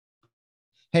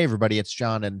Hey, everybody, it's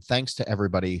John, and thanks to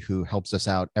everybody who helps us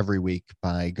out every week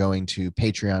by going to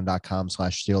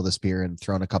patreon.com/steal this beer and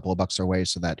throwing a couple of bucks our way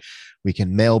so that we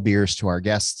can mail beers to our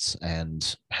guests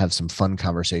and have some fun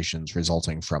conversations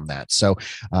resulting from that. So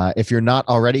if you're not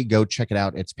already, go check it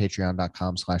out. It's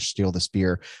patreon.com/steal this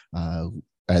beer.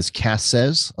 As Cass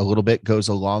says, a little bit goes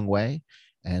a long way,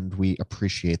 and we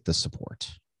appreciate the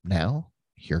support. Now,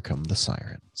 here come the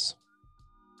sirens.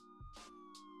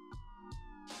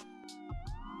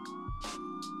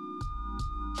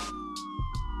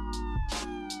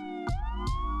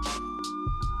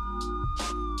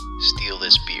 Steal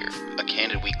This Beer, a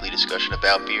candid weekly discussion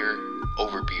about beer,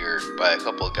 over beer, by a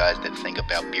couple of guys that think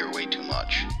about beer way too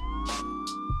much.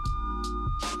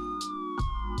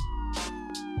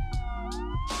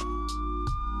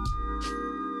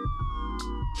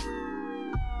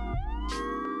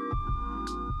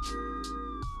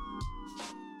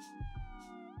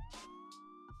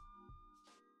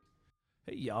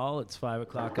 Hey y'all, it's 5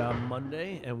 o'clock on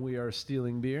Monday, and we are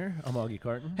stealing beer. I'm Augie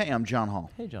Carton. Hey, I'm John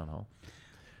Hall. Hey, John Hall.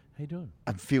 How you doing?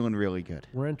 I'm feeling really good.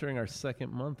 We're entering our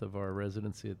second month of our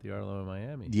residency at the Arlo in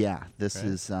Miami. Yeah, this Right.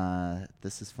 is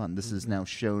fun. This is now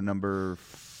show number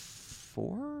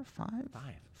 4, 5.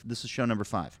 This is show number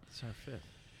 5. It's our fifth.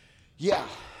 Yeah,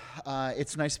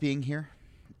 it's nice being here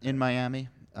in Miami.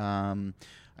 I'm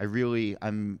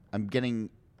getting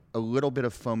a little bit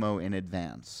of FOMO in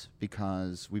advance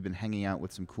because we've been hanging out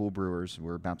with some cool brewers.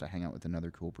 We're about to hang out with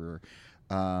another cool brewer,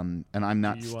 and I'm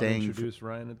not Do you staying. want to introduce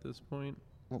Ryan at this point?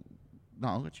 Well, no,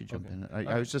 I'll let you jump Okay. in. All I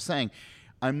right. was just saying,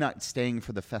 I'm not staying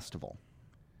for the festival.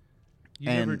 You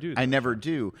and never do. I though. never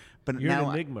do. But You're an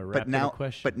now, enigma wrapped but in a now,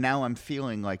 question. but now I'm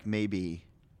feeling like maybe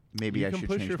you I can should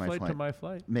push change your my flight flight. to my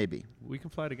flight. Maybe. We can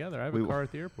fly together. I have We a will. car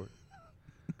at the airport.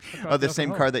 Oh, the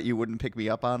same car that you wouldn't pick me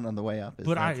up on the way up. Is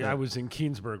But that I it? was in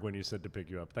Keensburg when you said to pick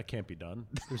you up. That can't be done.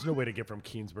 There's no way to get from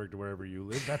Keensburg to wherever you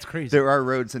live. That's crazy. There are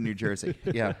roads in New Jersey.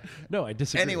 Yeah. No, I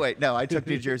disagree. Anyway, no, I took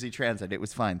New Jersey Transit. It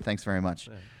was fine. Thanks very much.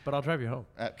 Yeah, but I'll drive you home.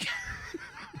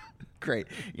 Great.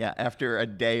 Yeah. After a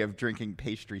day of drinking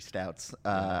pastry stouts,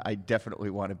 I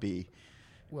definitely want to be.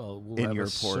 Well, we'll in have your a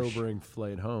Porsche. sobering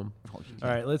flight home. Oh, All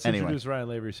right, let's Anyway. introduce Ryan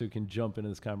Lavery so we can jump into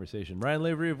this conversation. Ryan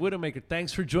Lavery of Widowmaker,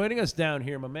 thanks for joining us down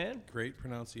here, my man. Great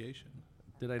pronunciation.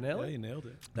 Did I nail Yeah, it? you nailed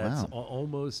it. That's Wow.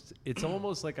 almost. It's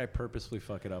almost like I purposefully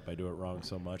fuck it up. I do it wrong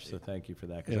so much. So thank you for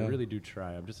that because I Yeah. really do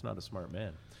try. I'm just not a smart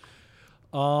man.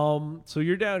 So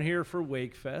you're down here for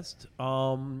Wakefest.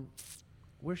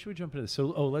 Where should we jump into this? So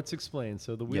let's explain.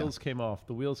 So the wheels came off.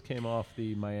 The wheels came off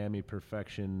the Miami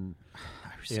Perfection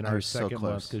in I our was so second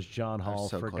month close. because John I was Hall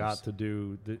so forgot close. to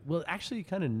do the. Well, actually, you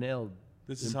kind of nailed.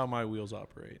 This is how my wheels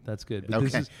operate. That's good. But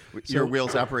this Okay. is- Your so-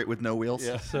 wheels operate with no wheels?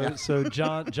 Yeah. So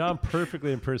John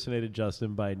perfectly impersonated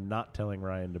Justin by not telling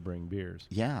Ryan to bring beers.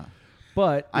 Yeah.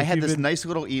 But I if had you've this been- nice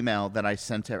little email that I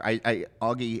sent to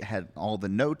Augie had all the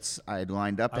notes. I had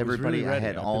lined up I was everybody. really ready. I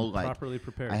had I've all been like properly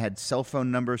prepared. I had cell phone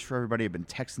numbers for everybody. I've been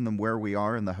texting them where we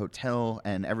are in the hotel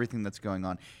and everything that's going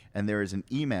on. And there is an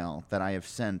email that I have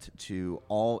sent to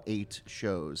all 8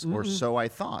 shows, or so I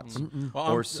thought,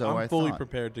 Well, or so I'm I fully thought.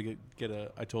 prepared to get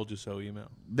a "I told you so" email.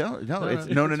 No, No, it's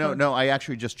no, it's fine. no. I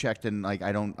actually just checked and like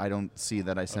I don't see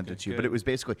that I sent Okay, it to you, but good. it was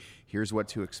basically here's what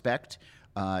to expect.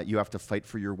 You have to fight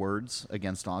for your words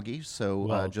against Augie, so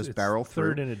Well, just it's barrel through.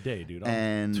 third in a day, dude. I'm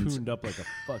And- tuned up like a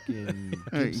fucking.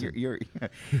 Gibson.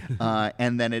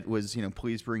 And then it was,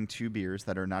 please bring 2 beers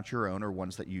that are not your own or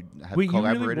ones that you have Wait, you really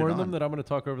collaborated warn on. them that I'm going to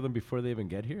talk over them before they even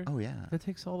get here? Oh, yeah. That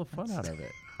takes all the fun out of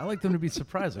it. I like them to be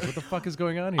surprised. Like, what the fuck is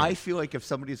going on here? I feel like if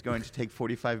somebody's going to take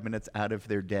 45 minutes out of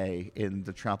their day in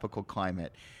the tropical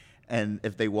climate, and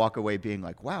if they walk away being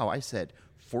like, wow, I said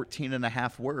 14 and a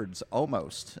half words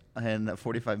almost in a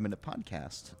 45-minute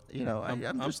podcast, I'm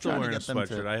just still trying to wearing a get them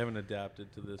sweatshirt. to... I haven't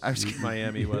adapted to I was this gonna-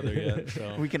 Miami weather yet.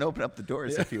 So We can open up the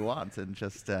doors if you want and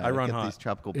just I run get hot. these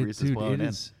tropical It- breezes dude, blowing it in.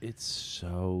 is. It's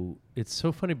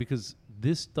so funny because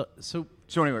this. So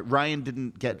So anyway, Ryan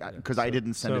didn't get because I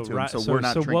didn't send it to him, Ri- so we're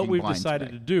not So drinking what we've blind decided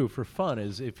today. to do for fun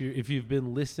is if you've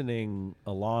been listening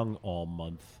along all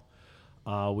month,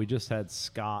 we just had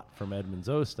Scott from Edmonds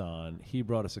Oast on. He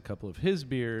brought us a couple of his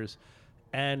beers,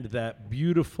 and that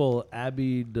beautiful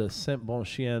Abbey de Saint Bon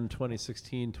Chien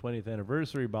 2016 20th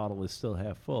anniversary bottle is still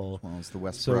half full. Well, it's the So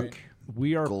Westbrook.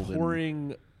 we are Golden.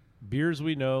 pouring beers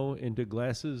we know into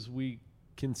glasses we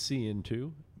can see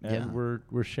into, and Yeah.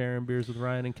 we're sharing beers with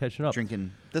Ryan and catching up.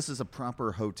 Drinking. This is a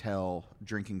proper hotel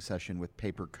drinking session with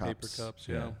paper paper cups. cups,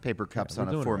 yeah. Paper cups we're on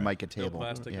a doing it right. Formica No table.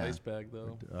 plastic Yeah. ice bag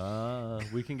though.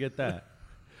 We can get that.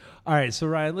 All right, so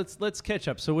Ryan, let's catch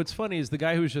up. So what's funny is the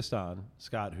guy who was just on,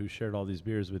 Scott, who shared all these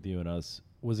beers with you and us,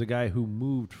 was a guy who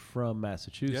moved from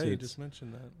Massachusetts Yeah, you just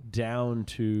mentioned that. down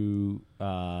to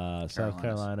South Carolinas.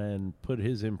 Carolina and put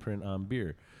his imprint on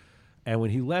beer. And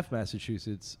when he left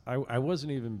Massachusetts, I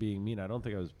wasn't even being mean. I don't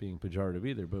think I was being pejorative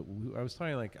either. But I was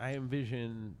talking like I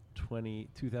envision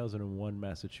 2001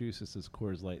 Massachusetts as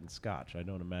Coors Light and Scotch. I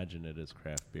don't imagine it as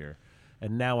craft beer.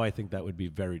 And now I think that would be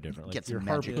very different. Like Get your some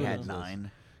Magic Harpoon Hat is-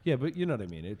 9. Yeah, but you know what I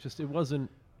mean. It wasn't.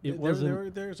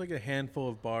 There's like a handful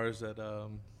of bars that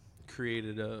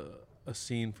created a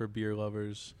scene for beer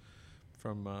lovers,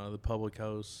 from the Public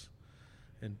House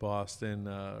in Boston,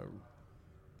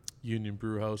 Union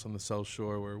Brew House on the South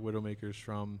Shore, where Widowmaker's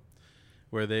from,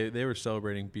 where they were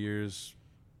celebrating beers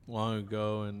long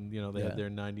ago, and they had their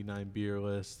 99 beer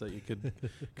list that you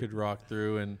could rock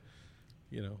through, and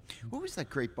What was that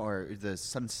great bar? The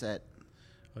Sunset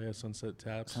Sunset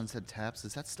Taps. Sunset Taps.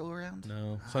 Is that still around?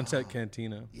 No, Sunset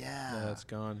Cantina. Yeah. That's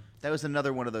gone. That was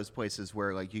another one of those places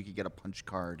where like you could get a punch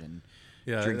card and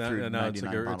Yeah, drink through now it's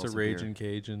 99 like bottles it's of a Raging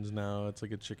beer. Cajuns now. It's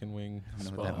like a chicken wing I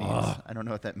don't know spot. what that means. I don't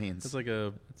know what that means. It's like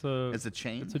a It's a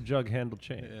chain. It's a jug handle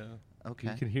chain. yeah.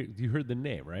 Okay. You can hear. You heard the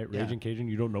name, right? Yeah. Raging Cajun.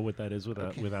 You don't know what that is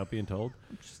Okay. without being told.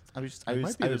 I was It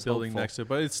might be the building hopeful. next to it,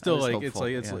 but it's still was like hopeful,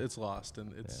 yeah. it's lost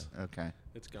and Okay.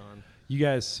 it's gone. You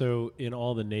guys. So in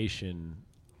all the nation,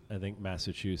 I think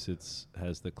Massachusetts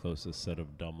has the closest set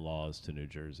of dumb laws to New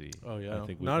Jersey. Oh yeah, I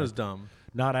think not as dumb.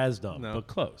 Not as dumb, No. but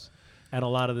close. And a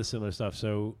lot of the similar stuff.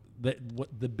 So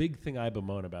the big thing I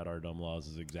bemoan about our dumb laws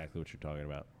is exactly what you're talking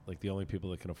about. Like the only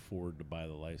people that can afford to buy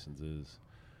the licenses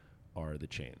are the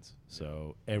chains.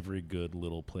 So every good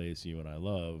little place you and I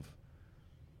love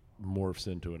morphs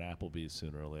into an Applebee's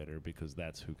sooner or later because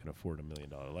that's who can afford $1 million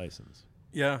license.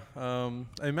 Yeah,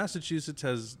 and Massachusetts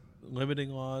has limiting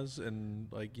laws, and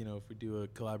like if we do a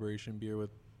collaboration beer with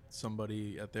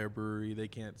somebody at their brewery, they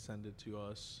can't send it to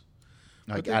us.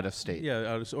 Like But out of state.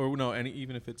 Yeah, out of or no,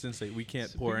 even if it's in state, we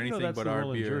can't pour But you know anything that's but the our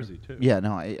rule in beer. Jersey too. Yeah.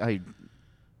 No. I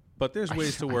But there's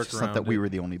ways to I work just around thought that we it. were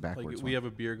the only Like backwards we one. have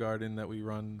a beer garden that we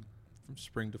run from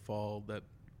spring to fall that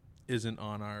isn't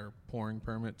on our pouring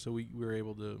permit, so we were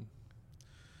able to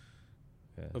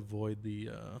Yeah. avoid the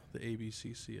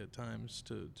ABCC at times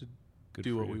to Good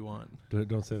do for what you. we want.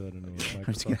 Don't say that into a I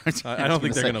was microphone. gonna- I don't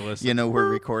think say, they're gonna listen. You know, we're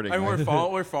recording. I mean,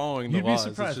 right? we're following the You'd be laws.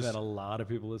 It's surprised just- that a lot of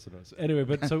people listen to us. Anyway,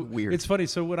 but so Weird. it's funny.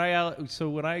 So when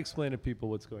I explain to people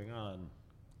what's going on,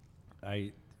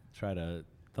 I try to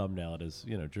thumbnail it as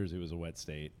Jersey was a wet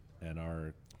state, and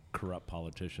our corrupt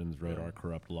politicians wrote our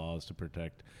corrupt laws to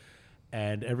protect.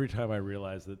 And every time I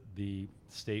realize that the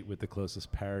state with the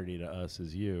closest parity to us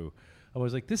is you, I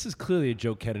was like, this is clearly a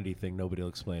Joe Kennedy thing. Nobody will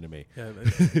explain to me. Yeah, I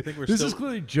think we're This still is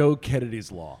clearly Joe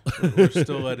Kennedy's law. we're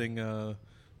still letting the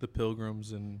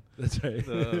Pilgrims and That's right.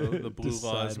 the blue Decide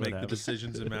laws what make the happens.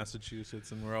 decisions in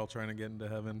Massachusetts, and we're all trying to get into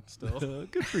heaven still.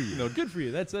 Good for you. No, good for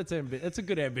you. That's a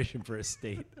good ambition for a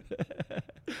state.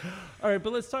 All right,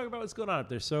 but let's talk about what's going on up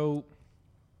there. So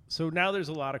now there's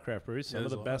a lot of craft breweries, some of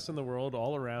there's the a lot. best in the world,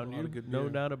 all around A lot you. of good No beer.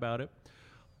 doubt about it.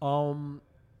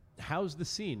 How's the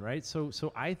scene, right? So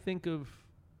I think of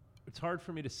it's hard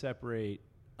for me to separate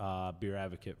Beer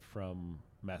Advocate from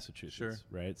Massachusetts, Sure.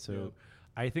 right? So. Yeah.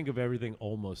 I think of everything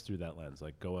almost through that lens.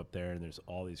 Like go up there and there's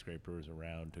all these great brewers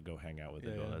around to go hang out with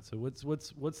and Yeah, all yeah. that. So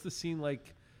what's the scene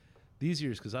like these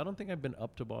years? Because I don't think I've been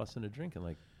up to Boston to drink in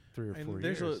like 3 or 4 And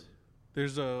years.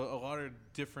 there's a lot of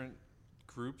different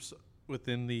groups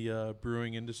within the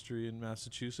brewing industry in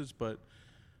Massachusetts, but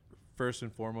first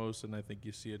and foremost, and I think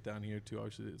you see it down here too,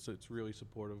 obviously it's really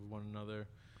supportive of one another.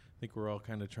 I think we're all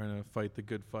kind of trying to fight the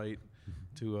good fight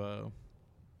to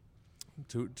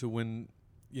win,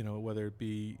 whether it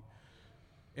be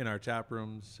in our tap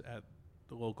rooms, at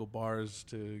the local bars,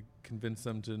 to convince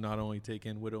them to not only take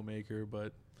in Widowmaker,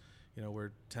 but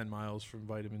we're 10 miles from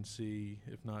Vitamin C,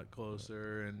 if not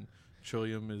closer, and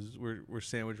Trillium is we're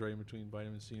sandwiched right in between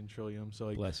Vitamin C and Trillium. So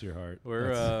like Bless your heart.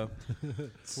 we're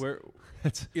we're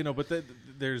That's- but It's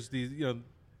there's these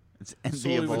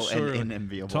enviable but surely. and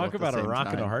unenviable. talk at the about a same rock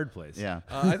and a time. hard place. Yeah.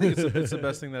 I think it's the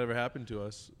best thing that ever happened to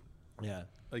us. Yeah.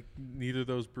 Like neither of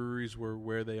those breweries were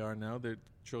where they are now. Their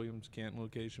Trillium's Canton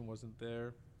location wasn't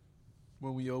there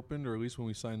when we opened, or at least when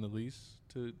we signed the lease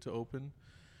to open.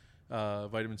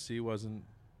 Vitamin C wasn't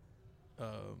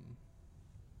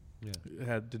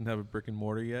didn't have a brick and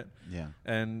mortar yet. Yeah.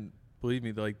 And believe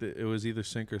me, it was either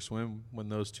sink or swim when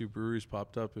those two breweries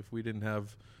popped up. If we didn't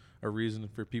have a reason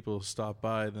for people to stop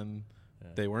by, then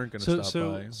they weren't going to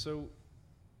stop by. So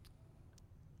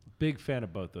big fan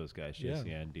of both those guys, Yeah.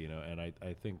 JC and Dino, and I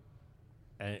think,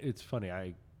 and it's funny.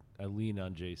 I lean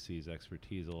on JC's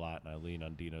expertise a lot, and I lean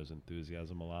on Dino's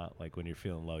enthusiasm a lot. Like when you're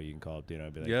feeling low, you can call up Dino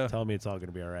and be like, "Tell me it's all going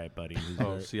to be all right, buddy." He's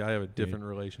Oh, see, I have a different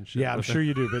relationship. Yeah, I'm with sure him.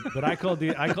 you do. But I call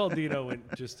Dino when,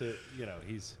 just to, you know,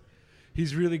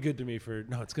 he's really good to me for,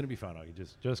 no, it's going to be fine. You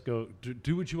just go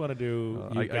do what you want to do.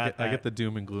 I get the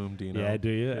doom and gloom Dino. Yeah, do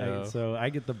you? Yeah. So I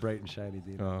get the bright and shiny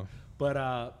Dino. Oh,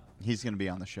 But He's going to be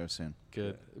on the show soon.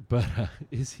 good. but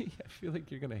is he? I feel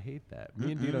like you're going to hate that.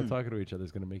 Me and Dino talking to each other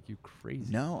is going to make you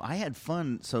crazy. No, I had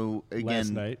fun. So again, Last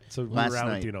night. So we last were out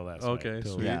with night. Dino last Okay, night.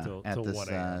 Till, sweet. Yeah, till, at till this 1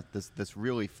 a.m. this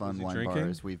really fun he wine drinking?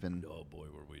 bars we've been Oh boy,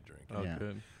 were we drinking. Oh, Yeah.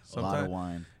 good. a lot of Sometimes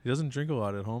wine. he doesn't drink a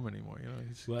lot at home anymore. You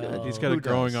know, Well, he's got a who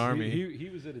growing does? army. He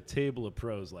was at a table of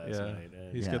pros last yeah, night.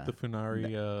 And he's Yeah. got the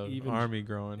Funari Even- army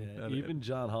growing. yeah, even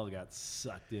John Hull got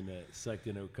sucked into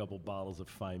a couple bottles of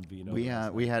fine vino. We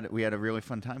last we night. had a really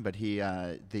fun time, but he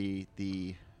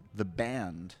the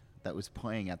band that was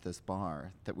playing at this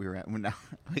bar that we were at. Now,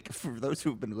 like for those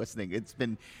who've been listening, it's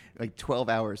been like 12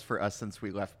 hours for us since we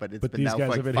left, but it's But been these now guys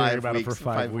like have been hearing 5 about it weeks. for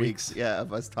 5 weeks. Yeah,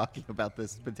 of us talking about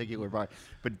this particular bar.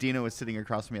 But Dino was sitting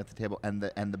across from me at the table, and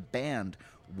the band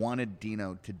wanted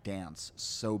Dino to dance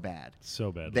so bad.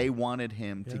 So bad. They wanted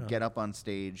him to Yeah. get up on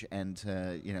stage and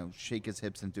to shake his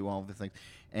hips and do all of the things,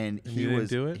 and And he he didn't was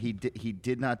do it? he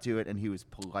did not do it, and he was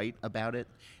polite about it,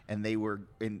 and they were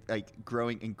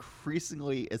growing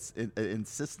increasingly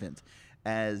insistent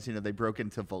as they broke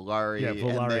into Volare. Yeah, and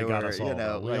Volare they got were, us all.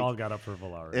 though. We like, all got up for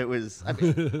Volare. it was.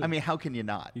 I mean, how can you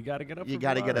not? You got to get up. You for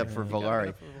got to Volare. get up for You gotta Volare. get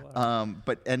up for Volare.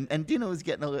 But and Dino was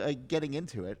getting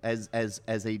into it as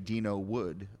a Dino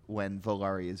would when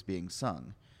Volare is being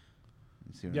sung.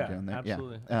 You see what Yeah, I'm doing there?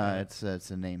 absolutely. Yeah.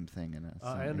 It's a name thing and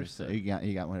I understand.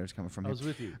 You got where it's coming from. I here. was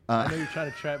with you. Uh, I know you're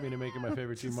trying to trap me into making my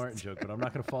favorite Dean Martin joke, but I'm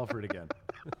not going to fall for it again.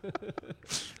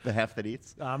 The half that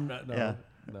eats. I'm not. No. Yeah.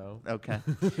 No. Okay.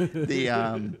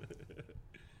 The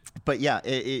but yeah,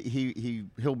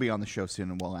 he'll be on the show soon,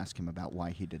 and we'll ask him about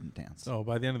why he didn't dance. Oh,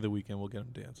 by the end of the weekend, we'll get him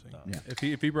dancing. Yeah.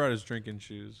 If he brought his drinking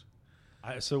shoes.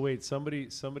 So wait, somebody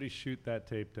shoot that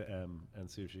tape to M and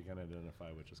see if she can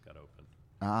identify what just got open.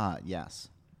 Ah, yes.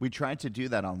 We tried to do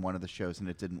that on one of the shows, and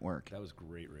it didn't work. That was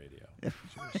great radio.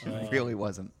 It really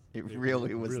wasn't. It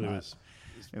really was not.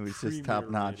 It was just premier top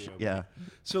notch. radio. Yeah.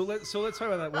 So let's talk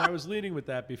about that. When I was leading with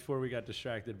that before we got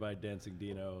distracted by Dancing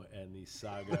Dino and the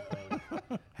saga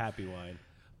of Happy Wine.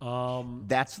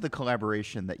 That's the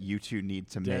collaboration that you two need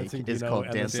to Dancing make. Is Dino called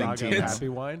and Dancing the saga Dino. of Happy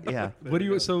Wine. Yeah. What do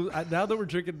you? So now that we're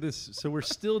drinking this, so we're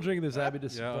still drinking this Abbey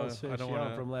Yeah, I don't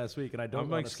wanna- from last week, and I don't. I'm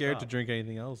wanna like scared stop. to drink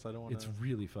anything else. I don't want It's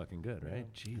really fucking good,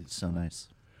 right? Jeez. So nice.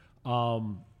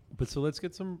 But so let's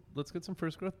get some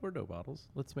first growth Bordeaux bottles.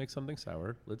 Let's make something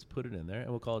sour. Let's put it in there, and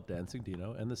we'll call it Dancing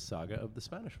Dino and the Saga of the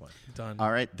Spanish Wine. done.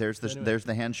 All right. There's Anyway.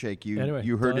 the handshake. You Anyway,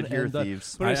 you heard done it here, and done.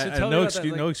 thieves. But I should tell you no about that,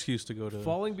 excuse, like, no excuse to go to.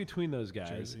 Falling between those guys,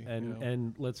 Jersey, and yeah.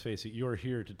 and let's face it, you're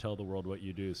here to tell the world what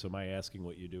you do. So my asking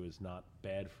what you do is not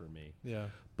bad for me. Yeah.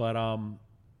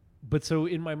 But so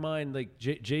in my mind, like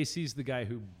JC's the guy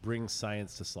who brings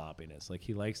science to sloppiness. Like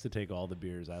he likes to take all the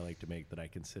beers I like to make that I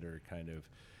consider kind of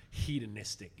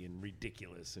hedonistic and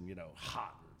ridiculous and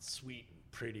hot and sweet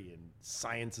and pretty, and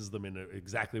sciences them in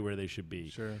exactly where they should be.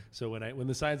 Sure. So when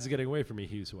the science is getting away from me,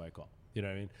 he's who I call. You know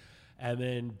what I mean? And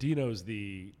then Dino's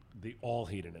the all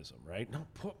hedonism, right? No,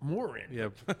 put more in.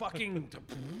 Yep. Fucking.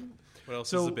 What else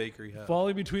So does the bakery have?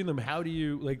 falling between them, how do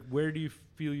you where do you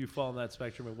feel you fall on that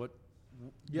spectrum, and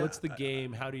what's the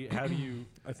game? How do you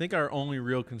I think our only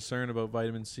real concern about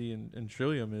vitamin C and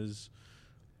Trillium is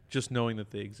just knowing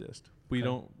that they exist. We Okay.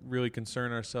 don't really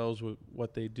concern ourselves with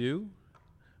what they do.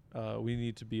 We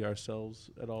need to be ourselves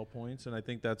at all points, and I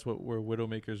think that's what we're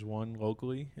Widowmakers won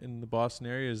locally in the Boston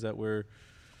area, is that we're,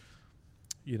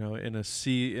 in a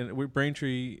C, and we're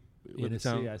Braintree. in a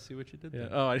town- C? I see what you did Yeah. there.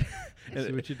 Oh, I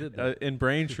see what you did there. In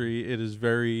Braintree, it is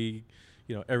very,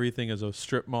 everything is a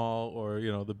strip mall or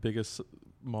the biggest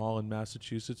mall in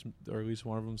Massachusetts, or at least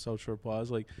one of them, South Shore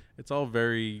Plaza. Like it's all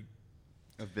very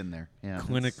I've been there. Yeah.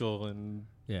 clinical and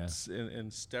Yeah.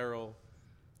 and sterile.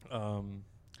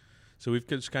 So we've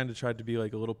just kind of tried to be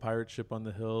like a little pirate ship on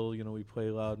the hill. We play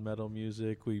loud metal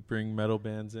music. We bring metal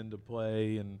bands in to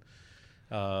play, and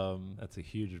That's a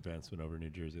huge advancement over New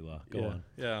Jersey law. Go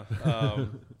yeah,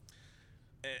 on.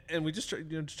 yeah. And we just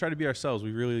try to be ourselves.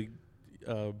 We really,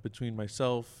 between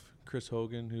myself, Chris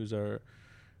Hogan, who's our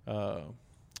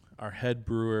head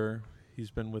brewer, he's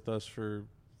been with us for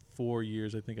 4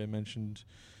 years. I think I mentioned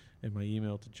in my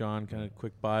email to John, kind of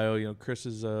quick bio. Chris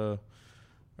is a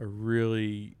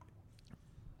really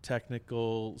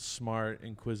technical, smart,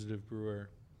 inquisitive brewer.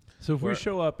 So if we We're-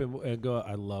 show up and go,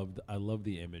 I love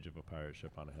the image of a pirate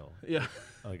ship on a hill. Yeah,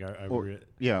 Like I Or,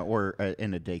 or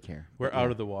in a daycare. we're Yeah.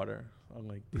 out of the water.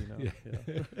 Unlike Dino.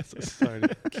 Yeah. So sorry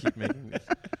to keep making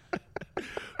these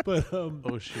but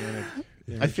oceanic.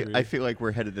 I imagery. feel like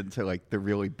we're headed into like the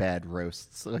really bad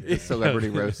roasts, like the celebrity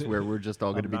roasts, where we're just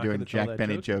all going to I'm be not doing gonna tell Jack that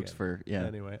Benny joke jokes again. for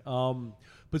Anyway,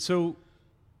 but so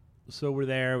we're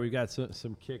there. We got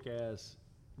some kick-ass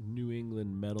New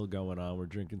England metal going on. We're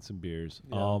drinking some beers.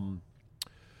 Yeah.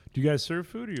 Do you guys serve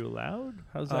food? Are you allowed?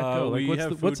 How's that go? Like, we what's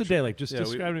have what's the food day tru- like? Just yeah,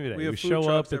 describe to me the day. We have food show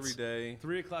up trucks every it's day.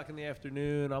 3:00 in the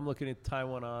afternoon. I'm looking at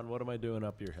Taiwan on. What am I doing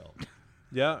up your hill?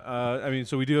 Yeah, I mean,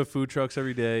 so we do have food trucks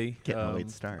every day. Getting a late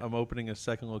start. I'm opening a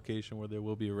second location where there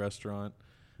will be a restaurant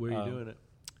Where are you doing it?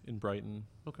 in Brighton.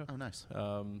 Okay. Oh, nice.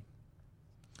 Um,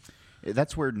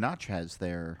 That's where Notch has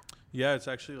their. yeah, it's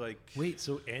actually like Wait,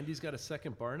 so Andy's got a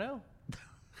second bar now?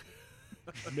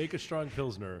 Make a strong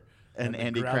pilsner. And the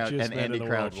Andy Crouch grouchiest and man Andy in the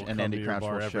Crouch world will and come Andy to your Crouch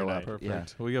bar will every show night. up.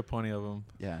 perfect. We got plenty of them.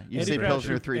 Yeah. You Andy say Crouch,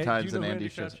 Pilsner 3 do times you know and who Andy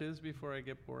Andy shows. Crouch is before I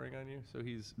get boring on you? So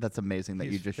he's That's amazing that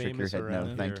you he's just shook your famous head. No,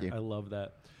 around thank here. you. I love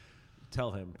that.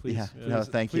 Tell him, please. Yeah. please No,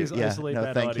 thank you. please Yeah. isolate No,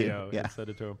 that thank you. audio Yeah. and send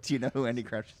it to him. Do you know who Andy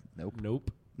Crouch is? Nope. Nope.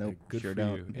 Nope, Good sure for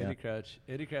don't. you. Yeah.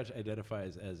 Andy Crouch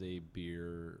identifies as a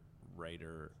beer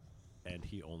writer, and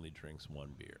he only drinks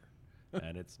one beer,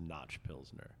 and it's Notch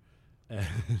Pilsner.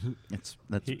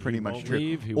 That's He pretty much won't true.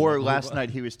 leave, he Or won't last move on. night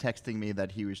he was texting me that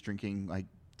he was drinking like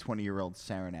 20-year-old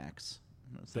Saranacs.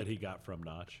 And I was that like, he got from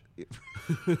Notch.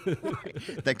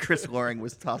 that Chris Loring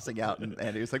was tossing out,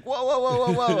 and he was like, "Whoa, whoa,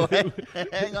 whoa, whoa, whoa!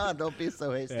 Hang on, don't be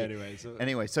so hasty."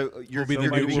 Anyway, so You're, be the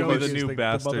you're new- gonna be we'll be close. the new the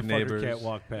bastard motherfucker neighbors. can't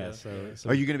walk past. So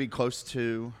Are you going to be close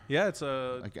to Yeah, it's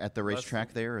a like at the less racetrack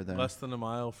than- there, or the? less than a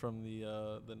mile from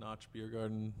the Notch Beer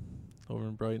Garden over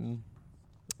in Brighton.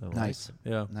 I like Nice, it.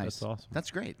 Yeah. nice. That's awesome. That's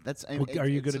great. That's. I Well, mean, are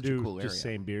you it's going to such a do cool just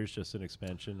area. same beers, just an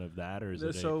expansion of that, or is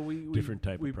it So a we different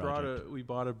type we of brought project? we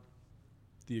bought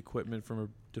the equipment from a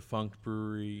defunct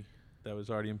brewery that was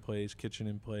already in place, kitchen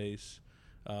in place.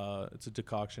 It's a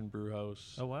decoction brew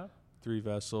house, Oh wow,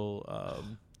 3-vessel.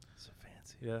 so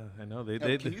fancy. Yeah, I know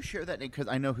Can you share that? Because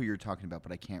I know who you're talking about,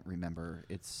 but I can't remember.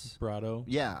 It's Brado.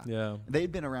 yeah. Yeah.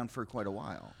 They'd been around for quite a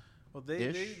while. Well,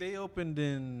 Ish? they opened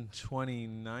in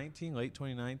 2019, late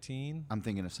 2019. I'm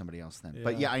thinking of somebody else then. Yeah.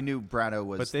 But yeah, I knew Brado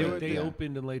was. But they the- were- They yeah.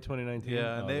 opened in late 2019. Yeah,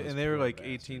 Oh, and those they were poor like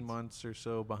bastards. 18 months or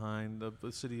so behind.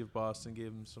 The city of Boston gave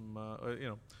them some,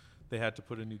 they had to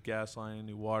put a new gas line, a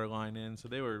new water line in, so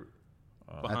they were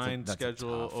behind that's a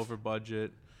schedule, tough- over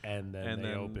budget. And then And they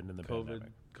then opened in the COVID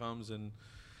pandemic. comes, and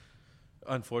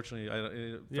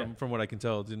unfortunately, Yeah. from what I can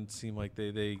tell, it didn't seem like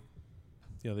they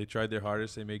tried their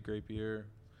hardest. They made great beer.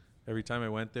 Every time I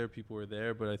went there, people were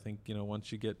there, but I think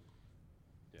once you get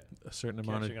Yeah. a certain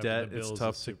amount Catching of up to the debt, it's bills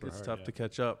tough is to super hard, yeah. to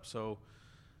catch up. So,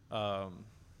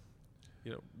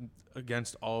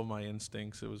 against all of my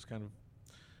instincts, it was kind of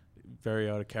very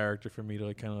out of character for me to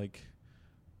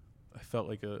I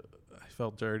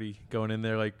felt dirty going in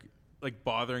there, like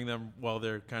bothering them while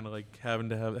they're kind of like having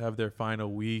to have their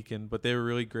final week, but they were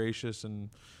really gracious and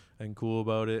cool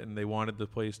about it, and they wanted the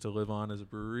place to live on as a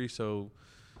brewery, so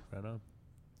Right on.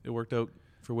 it worked out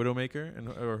for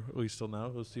Widowmaker, or at least till now.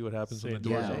 We'll see what happens when the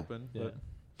Same doors here. open. Yeah. But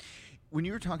When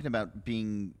you were talking about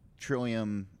being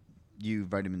Trillium, you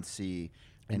vitamin C,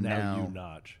 And now you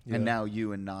Notch. Yeah. and now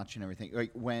you and Notch and everything.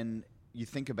 Like when you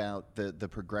think about the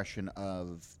progression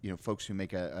of folks who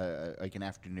make a like an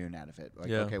afternoon out of it, like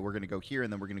Yeah. okay, we're going to go here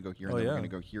and then we're going to go here and Oh, then we're yeah. going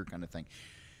to go here, kind of thing.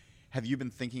 Have you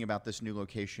been thinking about this new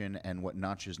location and what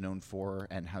Notch is known for,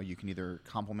 and how you can either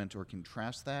complement or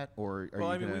contrast that, or are well,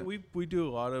 you I mean, gonna, we do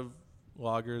a lot of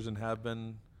lagers and have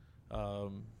been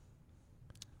for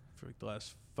like the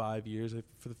last 5 years.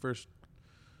 For the first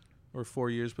or 4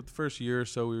 years, but the first year or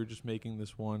so, we were just making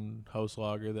this one house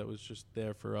lager that was just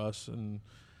there for us, and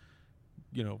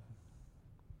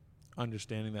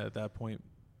understanding that at that point,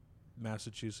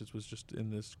 Massachusetts was just in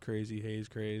this crazy haze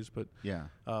craze, but yeah,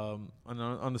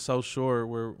 on the South Shore,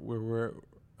 where we're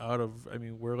out of, I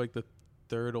mean, we're like the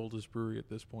third oldest brewery at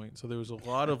this point. So there was a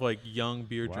lot of like young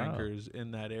beer Wow. drinkers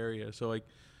in that area. So like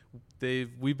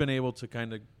we've been able to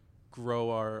kind of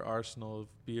grow our arsenal of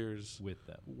beers with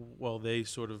them. while they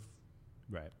sort of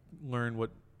Right. learn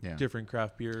what yeah. different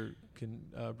craft beer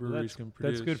breweries can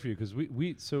produce. That's good for you because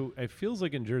we so it feels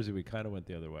like in Jersey we kind of went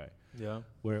the other way Yeah.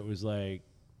 where it was like,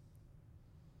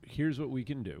 here's what we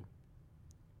can do.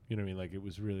 You know what I mean? Like it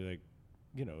was really like,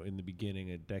 in the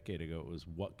beginning a decade ago it was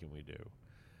what can we do,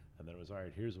 and then it was all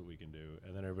right. Here's what we can do,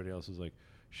 and then everybody else was like,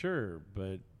 sure,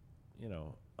 but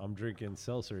I'm drinking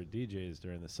seltzer at DJ's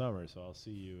during the summer, so I'll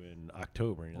see you in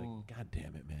October. And you're like, God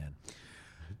damn it,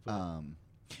 man.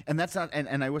 And that's not,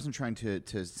 and I wasn't trying to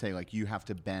say like you have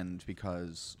to bend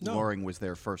because No. Loring was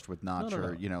there first with Notch, No.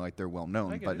 or like they're well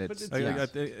known, I get but it, but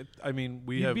it's, it's- I mean,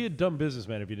 we You'd have be a dumb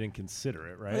businessman if you didn't consider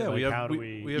it, right? yeah, Like, we have how do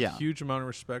we have Yeah. huge amount of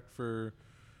respect for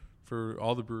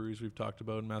all the breweries we've talked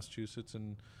about in Massachusetts,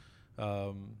 and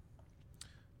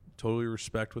totally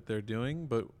respect what they're doing.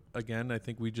 But again, I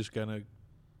think we just gotta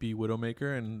be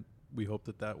Widowmaker, and we hope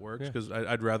that works, Yeah. because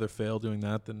I'd rather fail doing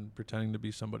that than pretending to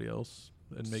be somebody else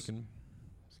and making.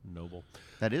 noble.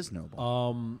 that is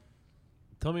noble.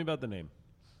 Tell me about the name.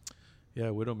 Yeah,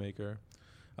 Widowmaker.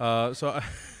 So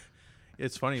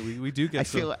it's funny. We do get.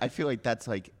 I feel like that's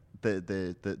like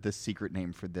the secret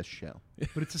name for this show.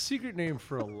 But it's a secret name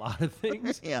for a lot of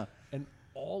things. Yeah. And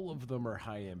all of them are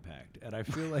high impact. And I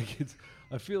feel like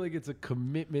it's a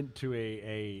commitment to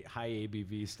a high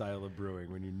ABV style of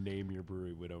brewing when you name your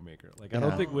brewery Widowmaker. Like I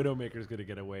don't Yeah. think Widowmaker is going to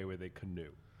get away with a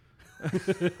canoe.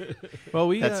 Well,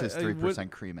 That's his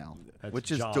 3% cream ale, That's which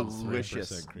is John's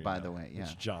delicious, 3% cream by ale. the way. Yeah.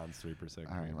 It's John's 3%.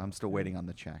 All right. cream Well, I'm ale. still waiting on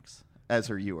the checks,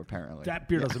 as are you apparently. That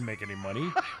beer doesn't make any money.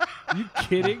 Are you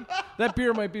kidding? That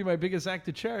beer might be my biggest act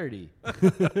of charity.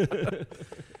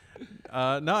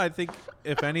 No, I think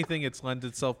if anything, it's lent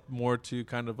itself more to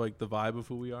kind of like the vibe of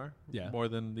who we are, Yeah. more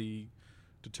than the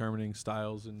determining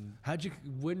styles. And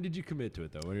When did you commit to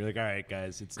it though? When you're like, all right,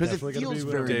 guys, it's Because it definitely going to feels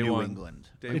be very Day New one. England.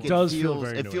 Day Like, one. It does feel feels-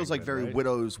 very It New feels like England, very right?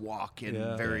 Widow's Walk and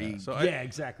Yeah. very. Yeah. So yeah,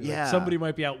 exactly. Like Yeah. somebody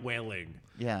might be out whaling.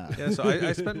 Yeah. yeah, so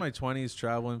I spent my 20s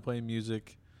traveling, playing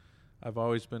music. I've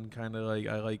always been kind of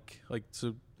like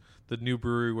so the new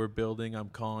brewery we're building, I'm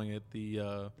calling it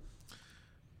the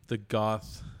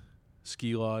goth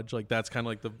ski lodge. Like that's kind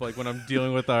of like when I'm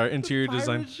dealing with our interior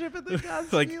design.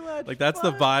 Like that's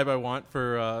the vibe I want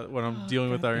for when I'm dealing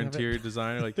with our interior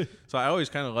designer. Like so, I always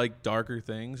kind of like darker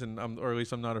things, and or at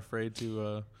least I'm not afraid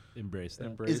to Embrace that.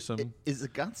 embrace them. Is the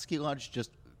Goth Ski Lodge just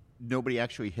nobody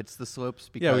actually hits the slopes?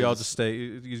 Because Yeah, we all just stay.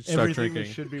 You start Everything that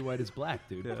drinking. should be white is black,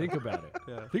 dude. Yeah. Think about it.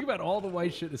 Yeah. Think about all the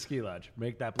white shit in a ski lodge.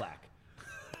 Make that black.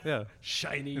 Yeah.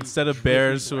 Shiny. Instead of drippy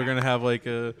bears, so we're black. gonna have like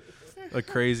a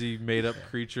crazy made up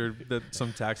creature that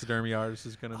some taxidermy artist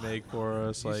is gonna make for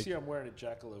us. You Like see I'm wearing a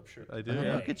jackalope shirt. I do. Oh,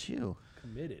 Yeah. look at you.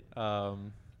 Committed.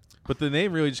 But the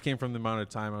name really just came from the amount of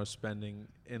time I was spending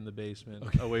in the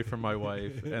basement, away from my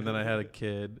wife, and then I had a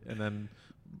kid, and then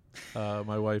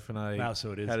my wife and I Wow,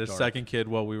 so it is had a dark. second kid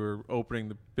while we were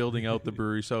building out the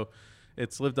brewery. So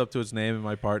it's lived up to its name, and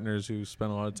my partners who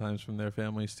spent a lot of times from their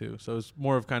families too. So it's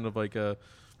more of kind of like a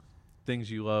things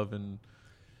you love and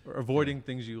or avoiding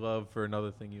things you love for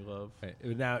another thing you love.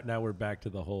 Right. Now we're back to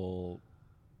the whole,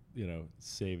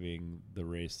 saving the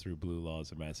race through blue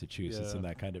laws of Massachusetts Yeah. and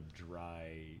that kind of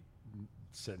dry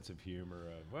sense of humor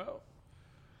of, well,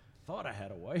 thought I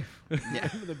had a wife in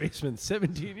the basement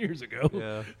 17 years ago.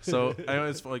 Yeah. So I know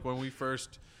it's like when we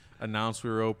first announced we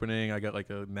were opening, I got like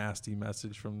a nasty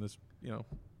message from this,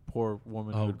 poor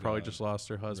woman who Oh, had probably God. just lost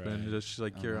her husband. Right. Just she's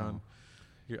like,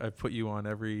 I've put you on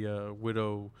every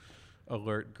widow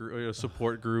alert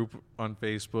support group on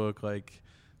Facebook. Like,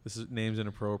 name's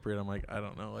inappropriate. I'm like, I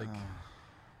don't know. Like,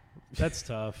 That's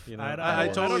tough. You know, I I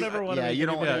don't totally- ever want to yeah, make you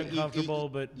don't anybody wanna- uncomfortable,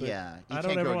 but yeah, you I can't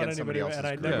don't ever go want against somebody anybody, and I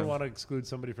else's never group. want to exclude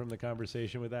somebody from the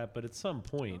conversation with that. But at some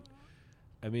point,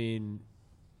 I mean,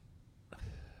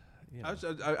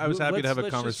 I was happy to have a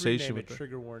let's conversation with just rename it her.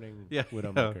 Trigger warning. Yeah.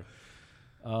 Widowmaker.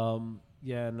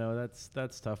 Yeah, no,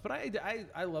 that's tough. But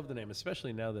I love the name,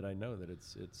 especially now that I know that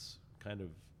it's kind of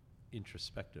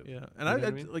introspective. Yeah, You and know I what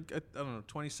I mean? like I don't know,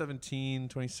 2017,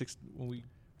 2016 when we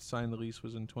signed the lease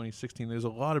was in 2016. There's a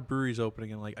lot of breweries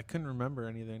opening, and like I couldn't remember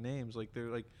any of their names. Like they're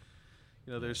like,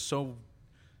 there's so,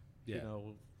 Yeah.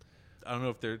 I don't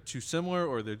know if they're too similar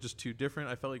or they're just too different.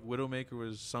 I felt like Widowmaker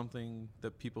was something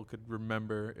that people could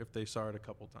remember if they saw it a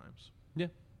couple times. Yeah.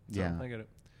 Yeah. I get it.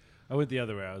 I went the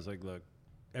other way. I was like, look,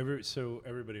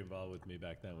 everybody involved with me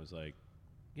back then was like,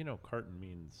 carton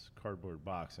means cardboard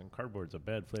box, and cardboard's a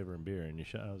bad flavor in beer. And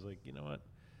I was like, you know what?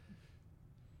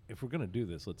 If we're gonna do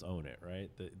this, let's own it, right?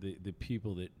 The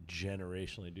people that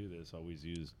generationally do this always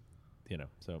use,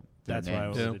 So Their that's why I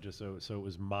names. wanted Yeah. to just so it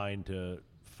was mine to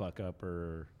fuck up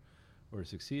or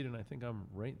succeed, and I think I'm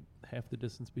right half the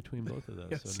distance between both of those.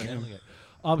 Yes, so same. nailing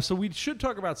it. So we should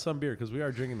talk about some beer because we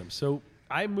are drinking them. So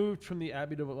I moved from the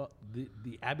Abbey de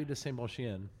Saint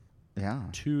Bolchien Yeah.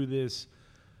 to this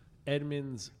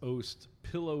Edmonds Oast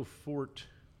Pillow Fort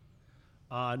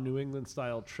New England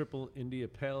style triple India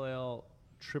Pale Ale,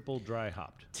 triple dry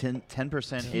hopped. 10%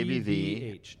 ABV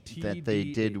TBH. that they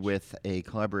did TBH. with a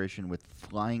collaboration with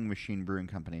Flying Machine Brewing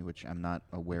Company, which I'm not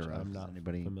aware of. I'm Does not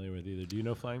anybody? familiar with either. Do you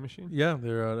know Flying Machine? Yeah,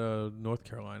 they're out of North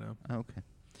Carolina. Oh, okay.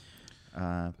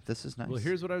 This is nice. Well,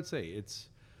 here's what I would say.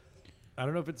 I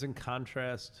don't know if it's in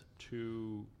contrast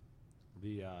to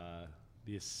the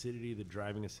acidity, the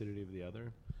driving acidity of the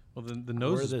other. Well, the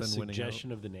nose or has the been winning out.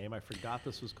 suggestion of the name. I forgot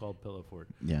this was called Pillow Fort.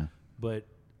 Yeah, But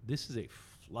this is a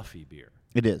fluffy beer,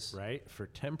 it is. right? For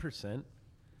 10%,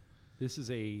 this is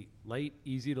a light,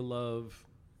 easy to love.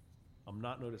 I'm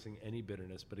not noticing any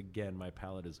bitterness, but again, my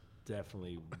palate is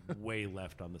definitely way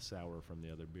left on the sour from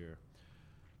the other beer.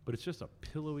 But it's just a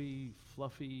pillowy,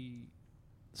 fluffy,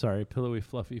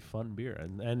 fun beer.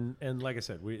 And like I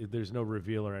said, there's no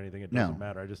reveal or anything. It doesn't No.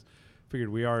 matter. I just figured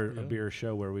we are a Yeah. beer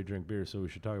show where we drink beer, so we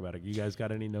should talk about it. You guys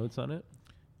got any notes on it?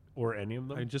 Or any of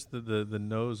them? I mean, just the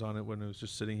nose on it when it was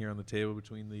just sitting here on the table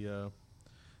between the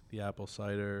apple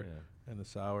cider and the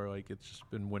sour, like it's just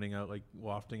been winning out, like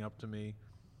wafting up to me.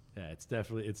 Yeah, it's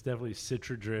definitely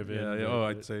citra driven. Yeah. Oh,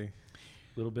 I'd say. A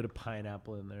little bit of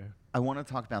pineapple in there. I want to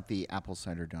talk about the apple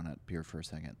cider donut beer for a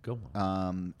second. Go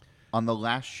on. On the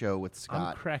last show with I'm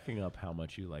Scott. cracking up how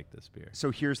much you like this beer. So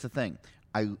here's the thing.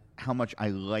 How much I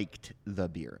liked the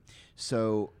beer.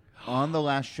 So on the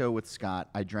last show with Scott,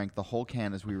 I drank the whole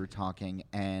can as we were talking,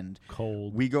 and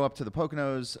Cold. we go up to the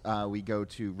Poconos, we go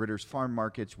to Ritter's Farm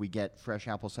Markets, we get fresh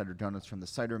apple cider donuts from the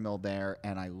cider mill there,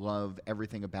 and I love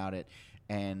everything about it.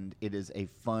 And it is a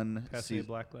fun Pass me a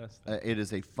black glass. it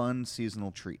is a fun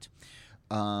seasonal treat.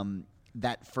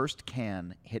 That first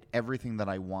can hit everything that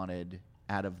I wanted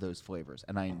out of those flavors,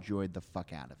 and I enjoyed the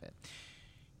fuck out of it.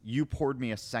 You poured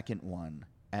me a second one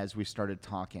as we started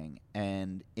talking,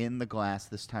 and in the glass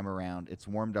this time around, it's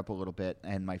warmed up a little bit,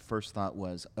 and my first thought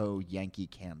was, oh, Yankee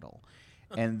Candle.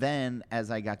 And then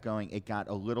as I got going, it got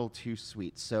a little too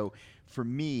sweet. So for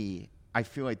me, I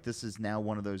feel like this is now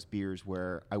one of those beers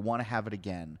where I want to have it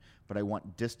again, but I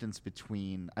want distance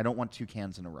between. I don't want two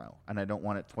cans in a row, and I don't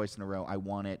want it twice in a row. I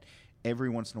want it every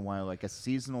once in a while, like a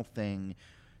seasonal thing,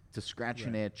 to scratch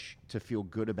an itch, to feel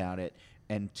good about it.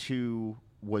 And two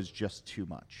was just too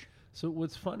much. So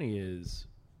what's funny is,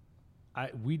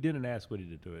 we didn't ask Woody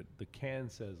to do it. The can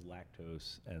says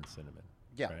lactose and cinnamon.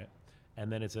 Yeah. Right? And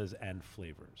then it says and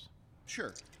flavors.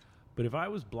 Sure. But if I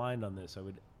was blind on this, I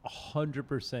would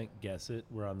 100% guess it.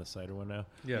 We're on the cider one now.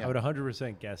 Yeah. I would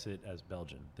 100% guess it as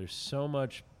Belgian. There's so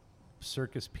much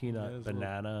circus peanut, there's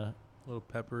banana A little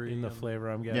peppery in the on flavor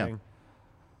I'm getting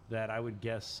that I would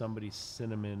guess somebody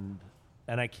cinnamon.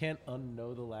 And I can't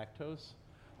unknow the lactose.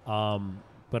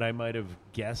 But I might have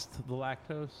guessed the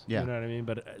lactose. Yeah. You know what I mean?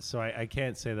 But so I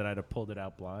can't say that I'd have pulled it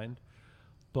out blind.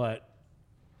 But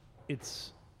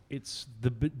it's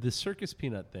the circus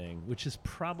peanut thing, which is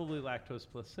probably lactose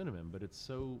plus cinnamon, but it's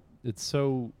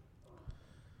so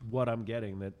what I'm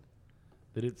getting that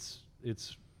it's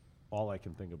all I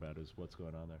can think about is what's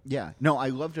going on there. Yeah. No, I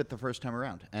loved it the first time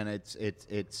around, and it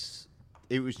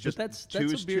was just But that's two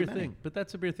a is beer too many. thing. But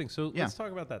that's a beer thing. So Yeah. let's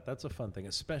talk about that. That's a fun thing,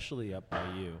 especially up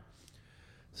by you.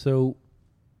 So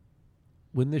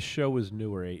when this show was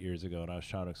newer 8 years ago, and I was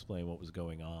trying to explain what was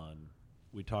going on,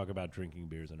 we talk about drinking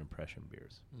beers and impression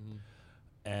beers.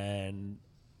 And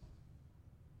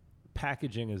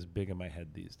packaging is big in my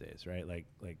head these days, right? Like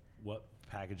what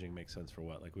packaging makes sense for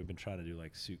what? Like we've been trying to do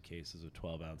like suitcases of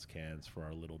 12-ounce cans for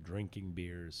our little drinking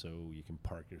beers so you can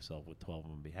park yourself with 12 of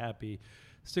them and be happy.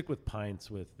 Stick with pints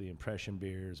with the impression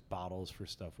beers, bottles for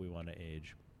stuff we want to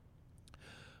age.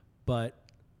 But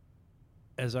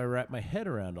as I wrap my head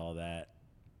around all that,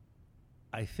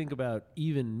 I think about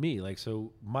even me. Like,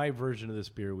 so my version of this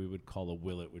beer we would call a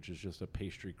Willet, which is just a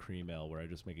pastry cream ale where I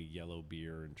just make a yellow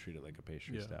beer and treat it like a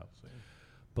pastry stout. Same.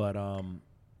 But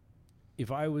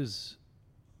if I was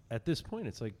at this point,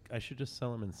 it's like I should just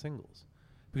sell them in singles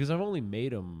because I've only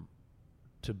made them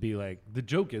to be like, the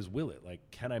joke is, will it? Like,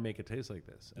 can I make it taste like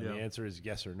this? And the answer is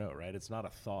yes or no, right? It's not a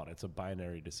thought. It's a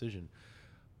binary decision.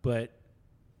 But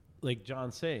like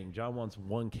John's saying, John wants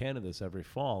one can of this every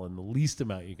fall, and the least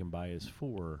amount you can buy is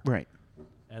 4. Right.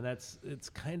 And it's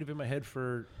kind of in my head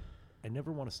I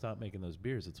never want to stop making those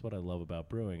beers. It's what I love about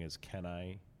brewing is can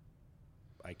I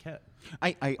can.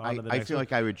 I On to the I next feel one.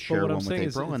 like I would But share what one I'm with saying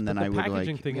is April, and then but I the would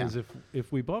packaging like. thing Yeah. is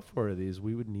if we bought 4 of these,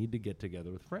 we would need to get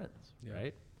together with friends,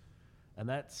 right? And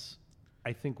that's,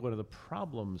 I think, one of the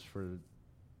problems for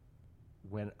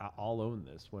when I'll own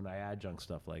this, when I adjunct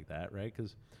stuff like that, right?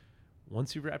 Because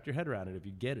once you've wrapped your head around it, if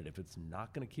you get it, if it's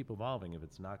not going to keep evolving, if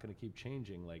it's not going to keep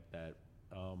changing like that,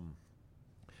 oh,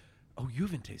 you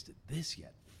haven't tasted this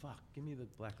yet. Fuck, give me the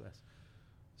black glass.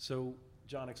 So,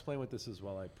 John, explain what this is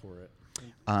while I pour it.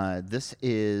 This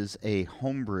is a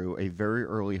homebrew, a very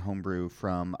early homebrew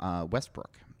from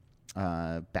Westbrook,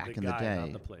 back in the guy, day.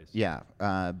 not the place. Yeah,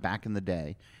 back in the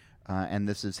day, and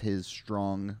this is his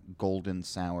strong golden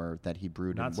sour that he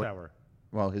brewed. Not in sour.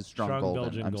 Well, his strong golden.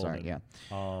 Belgian I'm golden. sorry. Yeah.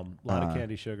 A lot of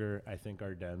candy sugar. I think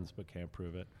Ardennes, but can't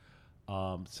prove it.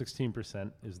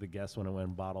 16% is the guess when it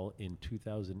went bottle in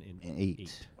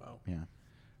 2008. Wow. Yeah.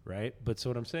 Right? But so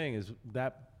what I'm saying is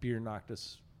that beer knocked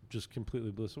us, just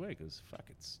completely blew us away because, fuck,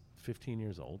 it's 15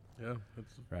 years old, Yeah.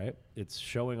 It's, right? It's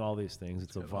showing all these things.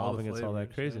 It's got all the evolving. It's all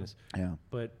that flavors, craziness. Yeah.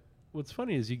 But what's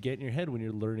funny is you get in your head when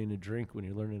you're learning to drink, when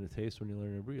you're learning to taste, when you're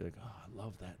learning to brew, you're like, oh, I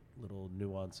love that little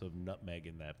nuance of nutmeg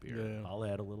in that beer. Yeah. I'll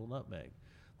add a little nutmeg.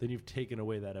 Then you've taken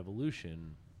away that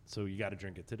evolution, so you got to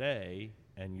drink it today,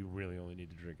 and you really only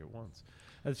need to drink it once.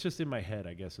 That's just in my head,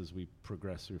 I guess, as we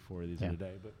progress through 4 of these in a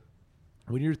day. But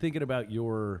when you're thinking about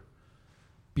your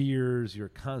beers, your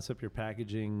concept, your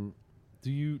packaging, do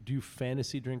you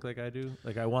fantasy drink like I do?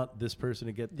 Like, I want this person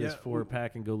to get this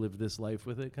 4-pack and go live this life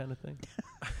with it, kind of thing.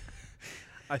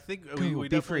 I think Go, we be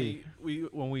definitely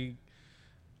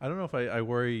I don't know if I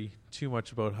worry too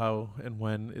much about how and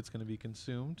when it's going to be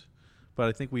consumed, but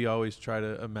I think we always try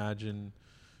to imagine.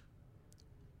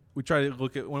 We try to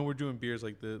look at when we're doing beers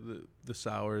like the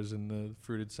sours and the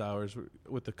fruited sours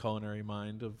with the culinary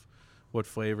mind of what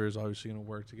flavor is obviously going to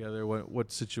work together,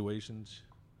 what situations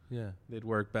they'd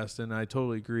work best in. And I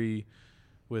totally agree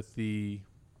with the,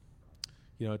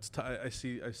 it's I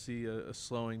see a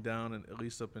slowing down, and at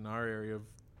least up in our area, of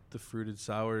the fruited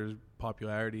sour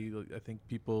popularity. Like, I think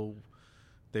people,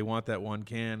 they want that one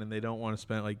can, and they don't want to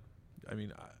spend I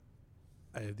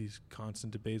have these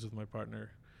constant debates with my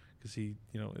partner. Because he,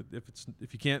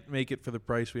 if you can't make it for the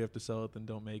price we have to sell it, then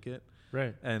don't make it.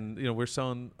 Right. And we're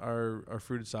selling our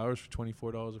fruited sours for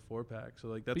 $24 a 4-pack. So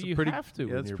like that's but pretty have to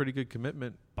that's a pretty good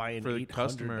commitment buying for the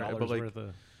customer. But like worth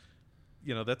of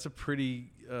that's a pretty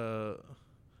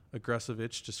aggressive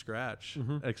itch to scratch,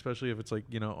 especially if it's like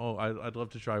I'd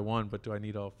love to try one, but do I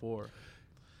need all 4?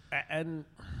 And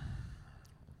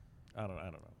I don't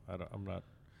know. I'm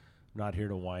not here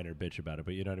to whine or bitch about it,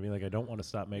 but you know what I mean? Like, I don't want to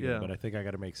stop making it, but I think I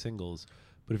got to make singles.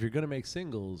 But if you're going to make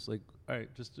singles, like, all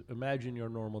right, just imagine your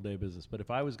normal day business. But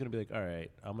if I was going to be like, all right,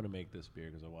 I'm going to make this beer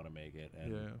because I want to make it,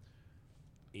 and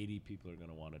 80 people are going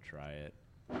to want to try it,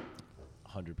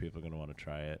 100 people are going to want to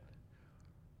try it,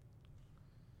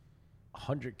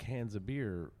 100 cans of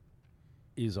beer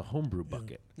is a homebrew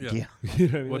bucket. Yeah. You know what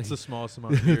I mean? What's the smallest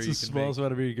amount of beer it's you the can smallest make?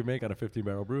 amount of beer you can make on a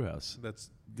 50-barrel brew house. That's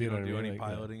You you know don't what I do mean? any Like,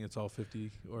 piloting. It's all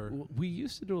 50 or We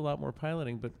used to do a lot more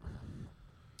piloting, but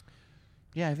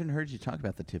Yeah, I haven't heard you talk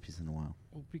about the tippies in a while.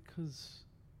 because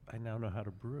I now know how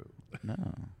to brew. No.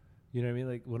 You know what I mean?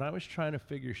 Like, when I was trying to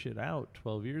figure shit out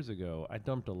 12 years ago, I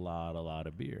dumped a lot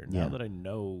of beer. Now Yeah. that I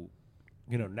know,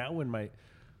 now when my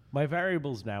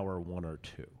variables now are 1 or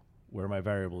 2, where my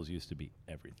variables used to be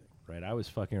everything, right? I was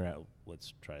fucking around.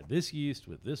 Let's try this yeast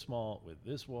with this malt, with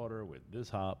this water, with this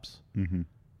hops. Mm-hmm.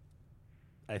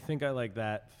 I think I like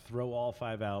that. Throw all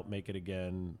 5 out, make it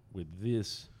again with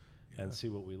this, and see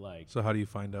what we like. so how do you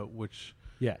find out which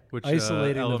which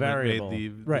isolating the element variable,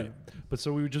 made right? But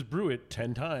so we would just brew it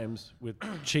 10 times with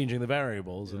changing the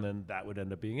variables, and then that would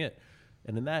end up being it.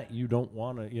 And in that, you don't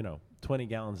want to, 20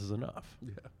 gallons is enough.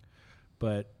 Yeah.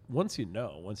 But once you've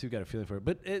got a feeling for it.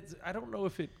 But I don't know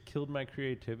if it killed my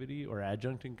creativity or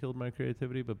adjuncting killed my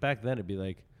creativity. But back then, it'd be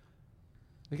like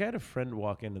I had a friend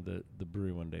walk into the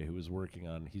brewery one day who was working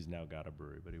on. He's now got a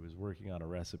brewery, but he was working on a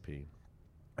recipe,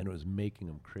 and it was making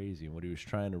him crazy. And what he was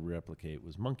trying to replicate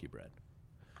was monkey bread.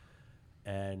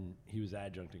 And he was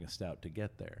adjuncting a stout to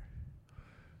get there.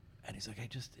 And he's like,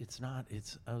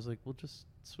 I was like, well, just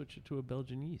switch it to a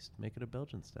Belgian yeast. Make it a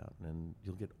Belgian stout. And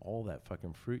you'll get all that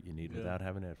fucking fruit you need without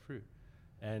having that fruit.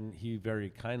 And he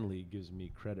very kindly gives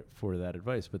me credit for that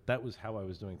advice. But that was how I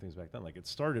was doing things back then. Like, it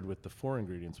started with the 4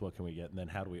 ingredients, what can we get? And then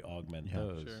how do we augment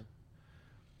those? Sure.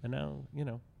 And now,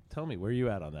 tell me, where are you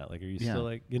at on that? Like, are you still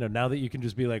like, now that you can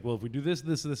just be like, well, if we do this,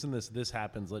 this, this, and this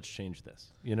happens, let's change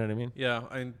this. You know what I mean? Yeah,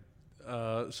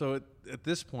 so at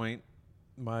this point,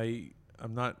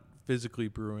 I'm not physically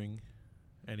brewing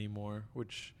anymore,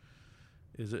 which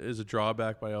is a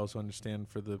drawback. But I also understand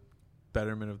for the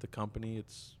betterment of the company,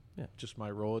 it's just my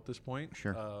role at this point.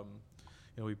 Sure.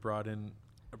 We brought in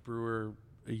a brewer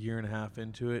a year and a half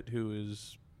into it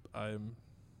I'm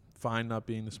fine not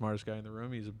being the smartest guy in the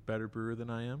room. He's a better brewer than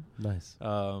I am. Nice.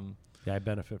 I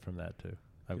benefit from that too.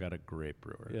 I've got a great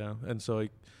brewer. Yeah, and so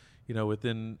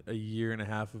within a year and a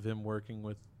half of him working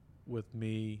with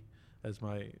me as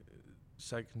my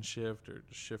second shift or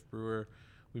shift brewer,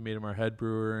 we made him our head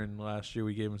brewer, and last year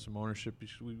we gave him some ownership.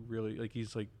 We really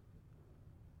he's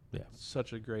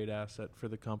such a great asset for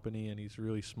the company, and he's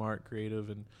really smart, creative,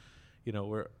 and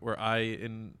where I,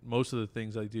 in most of the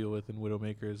things I deal with in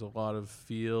Widowmaker, is a lot of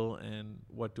feel and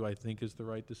what do I think is the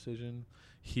right decision.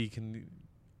 He can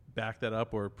back that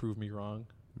up or prove me wrong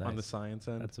on the Nice. science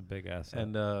end. That's a big asset.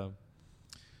 And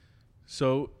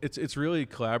so it's really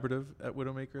collaborative at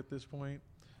Widowmaker at this point.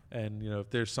 And if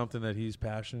there's something that he's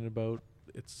passionate about,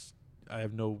 I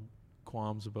have no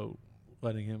qualms about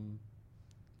letting him,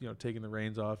 taking the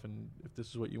reins off. And if this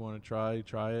is what you want to try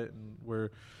it. And we're,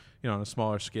 on a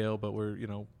smaller scale, but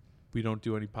we don't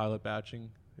do any pilot batching.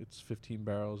 It's 15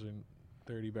 barrels and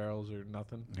 30 barrels or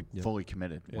nothing. Yep. Fully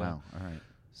committed. Yeah. Wow. All right.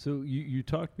 So you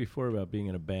talked before about being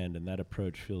in a band, and that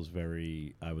approach feels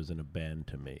very I was in a band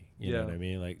to me. You know what I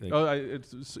mean? Like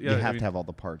You have to have all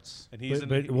the parts. And he's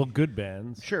good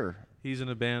bands. Sure. he's in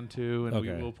a band too, and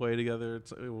Okay. we'll play together.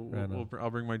 Right on. I'll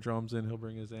bring my drums in, he'll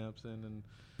bring his amps in, and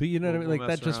But you know what I mean? we'll Like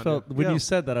that mess just around, felt yeah. when Yeah. you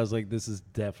said that, I was like, this is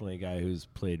definitely a guy who's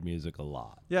played music a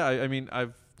lot. yeah, I mean,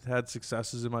 I've had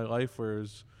successes in my life,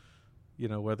 whereas,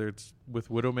 whether it's with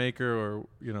Widowmaker or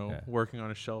Yeah. working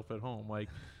on a shelf at home, like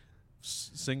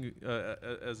sing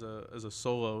as a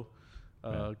solo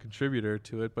contributor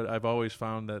to it. But I've always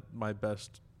found that my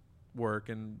best work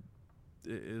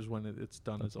is when it's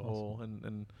done That's as a awesome. whole,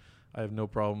 and I have no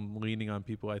problem leaning on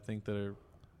people I think that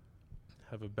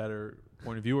have a better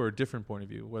point of view or a different point of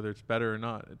view. Whether it's better or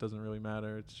not, it doesn't really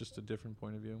matter. It's just a different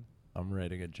point of view. I'm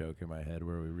writing a joke in my head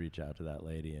where we reach out to that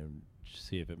lady and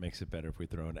see if it makes it better if we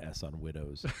throw an S on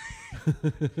widows.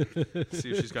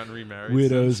 See if she's gotten remarried.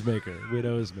 Widows maker.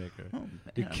 Oh,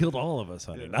 It man. killed all of us,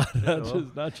 honey. Yeah.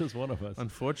 Not just one of us.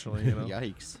 Unfortunately,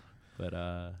 Yikes. But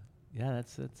yeah,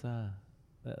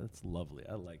 that's lovely.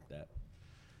 I like that.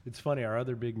 It's funny. Our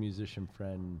other big musician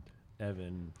friend,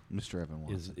 Evan, Mr. Evan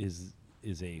Watson.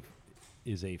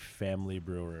 is a family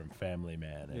brewer and family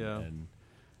man, and, Yeah. and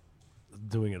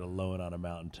doing it alone on a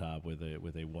mountaintop with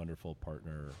a wonderful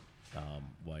partner,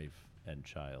 wife and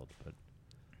child.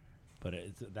 But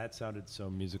that sounded so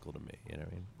musical to me. You know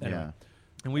what I mean? Yeah. Anyway,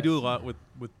 and we do a lot with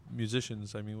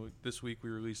musicians. I mean, this week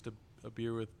we released a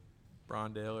beer with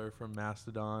Bron Daler from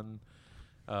Mastodon.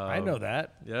 I know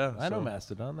that. Yeah, I know so-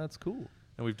 Mastodon. That's cool.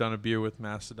 And we've done a beer with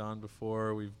Mastodon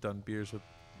before. We've done beers with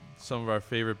some of our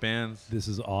favorite bands. This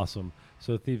is awesome.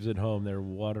 So Thieves at Home, they're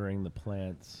watering the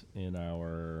plants in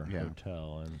our Yeah.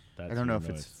 hotel, and that's I don't know even if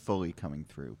though it's fully coming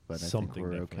through, but Something I think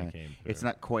we're definitely okay. came It's through.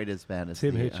 not quite as bad as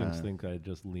Tim the, Hitchens thinks I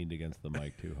just leaned against the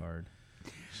mic too hard.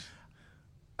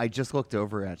 I just looked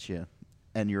over at you,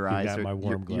 and your You eyes got are my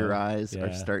warm your glow. eyes are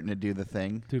Yeah. starting to do the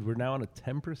thing. Dude, we're now on a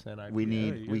 10% IPA. We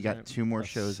you we guys got are 2 more a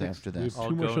shows six- after we this. have All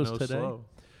two more go, shows no today. slow.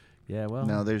 Yeah, well,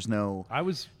 No, there's no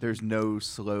there's no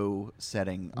slow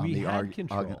setting on We the had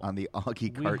control. on the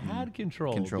Augie we carton. had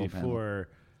control panel. before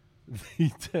the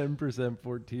 10%,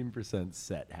 14%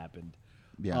 set happened.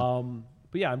 Yeah.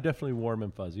 But yeah, I'm definitely warm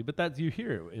and fuzzy. But that's, you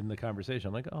hear it in the conversation.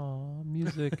 I'm like, oh,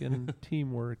 music and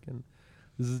teamwork, and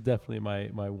this is definitely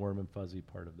my warm and fuzzy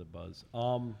part of the buzz.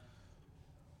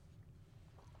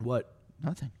 What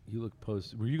Nothing. you look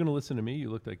post? Were you going to listen to me? You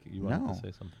looked like you wanted No. to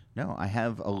say something. No, I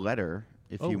have a letter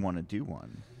if Oh. you want to do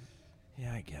one.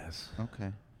 Yeah, I guess.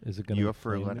 Okay. Is it going You to up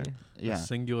for a letter? A Yeah.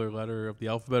 singular letter of the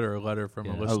alphabet or a letter from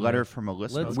Yeah. a A A listener? letter from a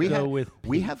listener. Let's we go have, with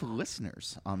we Pete. have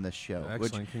listeners on this show, Excellent.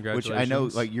 which I know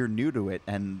Congratulations. like you're new to it,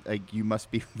 and like you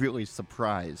must be really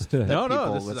surprised. that No,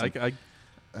 people this is, listen.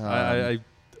 I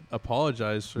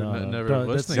apologize for No, never don't-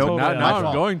 that's listening. totally But my now I'm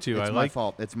fault. going to. It's I my like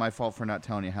fault. It's my fault for not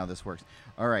telling you how this works.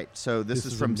 All right, so this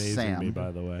is from amazing Sam. Me,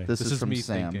 by the way. This this is is from me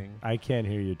Sam. thinking. I can't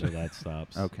hear you till that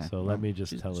stops. Okay. So well, let me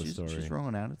just she's- tell a she's- story. She's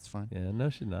rolling out. It's fine. Yeah, no,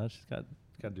 she's not. She's got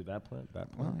to do that plant, that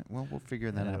Well, plant. well, we'll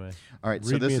figure that Anyway. out. All right, so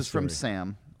Read me this a is from story.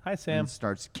 Sam. Hi, And Sam. it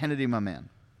starts, Kennedy, my man.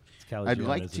 It's Caligione, I'd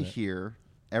like isn't to it? hear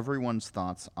everyone's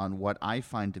thoughts on what I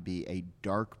find to be a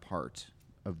dark part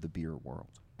of the beer world.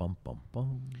 Bum, bum,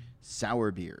 bum. Sour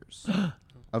beers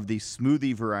of the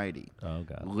smoothie variety, Oh,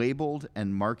 God. labeled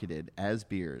and marketed as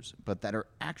beers, but that are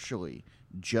actually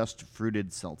just fruited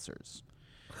seltzers.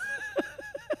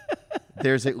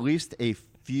 There's at least a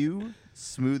few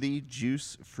smoothie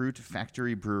juice fruit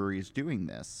factory breweries doing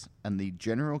this, and the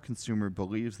general consumer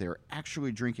believes they're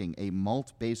actually drinking a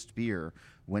malt-based beer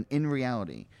when in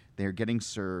reality they're getting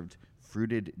served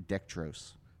fruited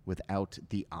dextrose without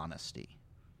the honesty.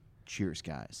 Cheers,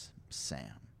 guys. Sam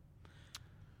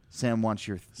wants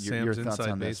your Sam's thoughts inside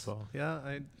on baseball. Yeah,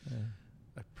 I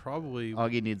probably. this.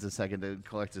 Augie needs a second to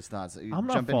collect his thoughts. I'm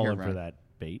not Jump in here, falling for Ryan. that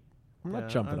bait. I'm Yeah, not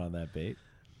jumping I'm- on that bait.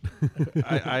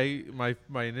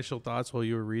 my initial thoughts while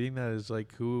you were reading that is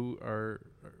like, who are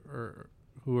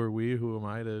we? Who am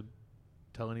I to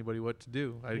tell anybody what to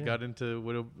do? I Yeah. got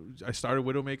into I started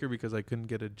Widowmaker because I couldn't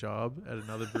get a job at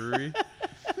another brewery,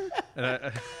 and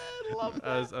I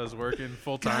was working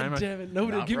full time. God damn it.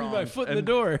 Nobody Not give me my wrong. foot in the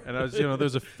door. And I was,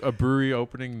 there's a brewery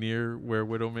opening near where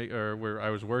Widowmaker, or where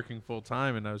I was working full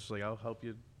time, and I was just like, I'll help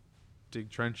you dig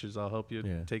trenches. I'll help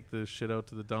you take the shit out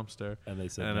to the dumpster. And they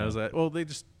said, and no. I was like, well, they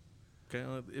just,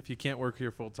 if you can't work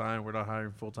here full time, we're not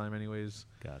hiring full time anyways.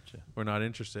 Gotcha. We're not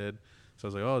interested. So I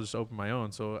was like, oh, I'll just open my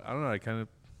own. So I don't know. I kind of,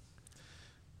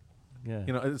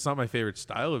 it's not my favorite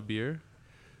style of beer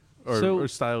or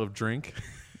style of drink.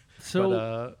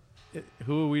 So but,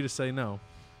 who are we to say no?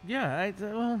 Yeah.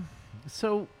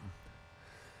 So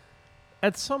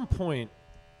at some point,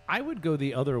 I would go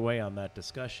the other way on that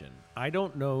discussion. I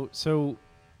don't know. So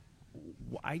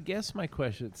I guess my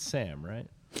question, it's Sam, right?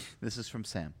 This is from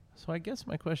Sam. So I guess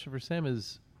my question for Sam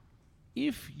is,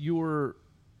 if you're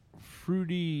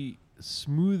fruity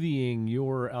smoothieing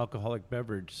your alcoholic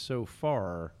beverage so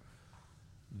far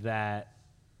that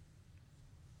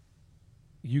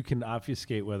you can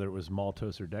obfuscate whether it was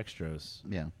maltose or dextrose,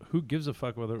 who gives a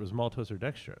fuck whether it was maltose or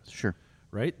dextrose? Sure.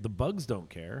 Right? The bugs don't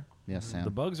care. Yes, Sam. The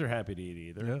bugs are happy to eat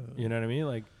either. Yeah. You know what I mean?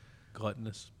 Like,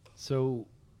 gluttonous. So,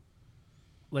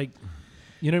 like,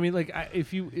 you know what I mean? Like,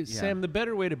 Sam, the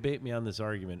better way to bait me on this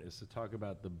argument is to talk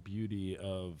about the beauty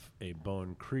of a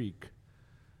Bone Creek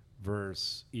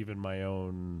versus even my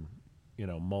own,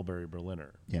 Mulberry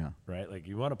Berliner. Yeah. Right? Like,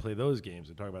 you want to play those games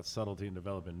and talk about subtlety and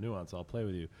development and nuance, I'll play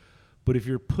with you. But if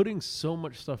you're putting so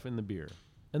much stuff in the beer,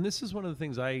 and this is one of the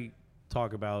things I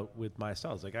talk about with my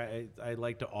styles. Like, I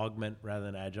like to augment rather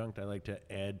than adjunct. I like to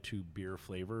add to beer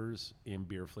flavors in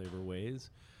beer flavor ways.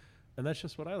 And that's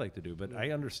just what I like to do. But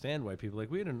I understand why people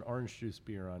we had an orange juice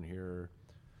beer on here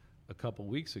a couple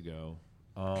weeks ago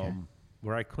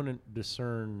where I couldn't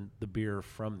discern the beer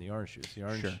from the orange juice. The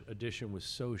orange addition was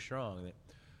so strong that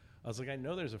I was like, I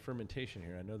know there's a fermentation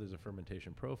here. I know there's a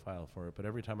fermentation profile for it. But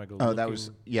every time I go that was,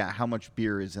 how much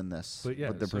beer is in this?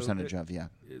 But the percentage of,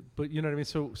 But you know what I mean?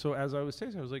 So as I was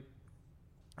tasting, I was like,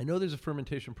 I know there's a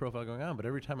fermentation profile going on, but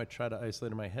every time I try to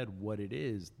isolate in my head what it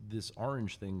is, this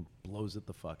orange thing blows it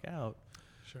the fuck out.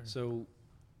 Sure. So,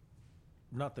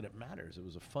 not that it matters. It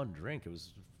was a fun drink. It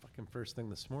was fucking first thing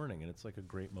this morning, and it's like a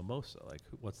great mimosa. Like,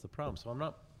 what's the problem? So I'm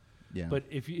not. Yeah. But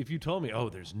if you told me,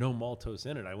 there's no maltose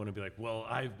in it, I wouldn't be like, well,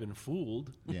 I've been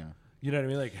fooled. Yeah. You know what I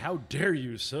mean? Like, how dare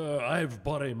you, sir? I've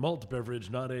bought a malt beverage,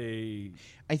 not a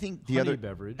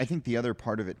beverage. I think the other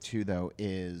part of it too, though,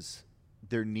 is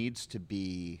there needs to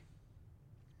be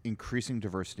increasing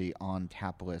diversity on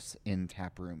tap lists in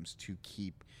tap rooms to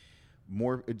keep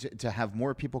to have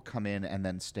more people come in and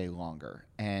then stay longer.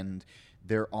 And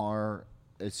there are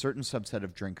a certain subset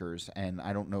of drinkers, and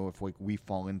I don't know if we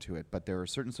fall into it, but there are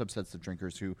certain subsets of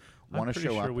drinkers who want to show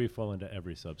up. I'm pretty sure we fall into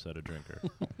every subset of drinker.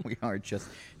 We are just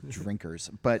drinkers,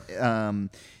 but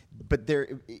there.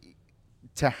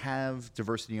 To have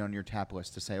diversity on your tap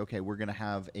list, to say, okay, we're going to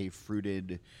have a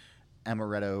fruited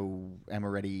amaretto,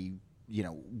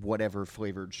 whatever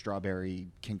flavored strawberry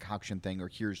concoction thing, or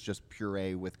here's just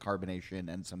puree with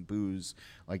carbonation and some booze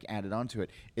added onto it.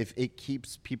 If it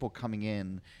keeps people coming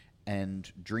in and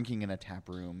drinking in a tap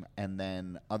room, and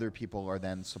then other people are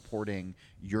then supporting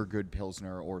your good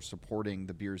Pilsner or supporting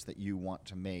the beers that you want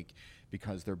to make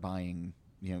because they're buying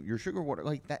your sugar water,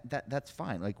 that's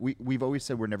fine. We've always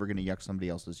said we're never going to yuck somebody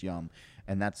else's yum,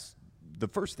 and that's the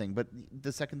first thing. But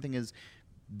the second thing is,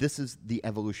 this is the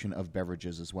evolution of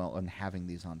beverages as well, and having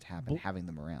these on tap and having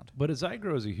them around. But as I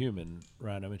grow as a human,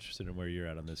 Ryan, I'm interested in where you're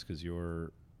at on this, because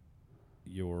you're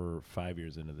 5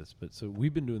 years into this. But so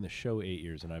we've been doing the show 8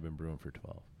 years, and I've been brewing for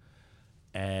 12.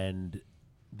 And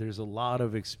there's a lot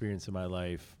of experience in my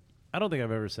life. I don't think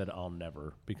I've ever said I'll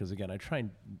never, because again,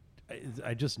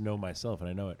 I just know myself and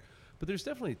I know it. But there's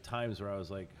definitely times where I was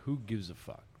like, who gives a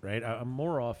fuck, right? I'm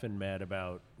more often mad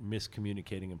about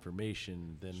miscommunicating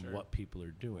information than what people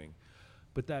are doing.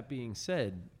 But that being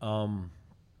said, I've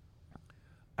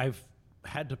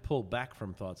had to pull back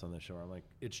from thoughts on the show. I'm like,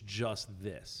 it's just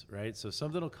this, right? So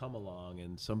something will come along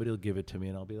and somebody will give it to me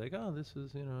and I'll be like, oh, this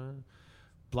is,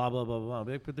 blah, blah, blah, blah. I'll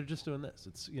be like, but they're just doing this.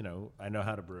 It's, I know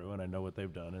how to brew and I know what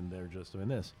they've done and they're just doing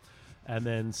this. And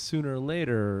then sooner or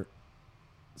later,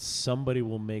 somebody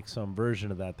will make some version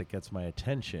of that gets my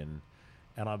attention,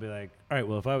 and I'll be like, all right,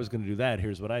 well, if I was going to do that,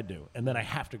 here's what I do. And then I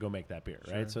have to go make that beer,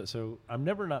 right? So I'm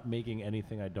never not making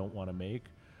anything I don't want to make,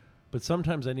 but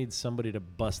sometimes I need somebody to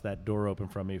bust that door open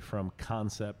from me, from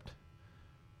concept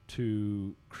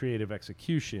to creative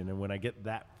execution. And when I get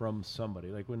that from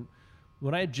somebody, like when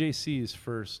I had JC's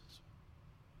first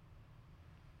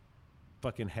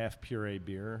fucking half puree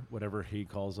beer, whatever he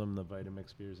calls them, the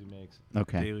Vitamix beers he makes.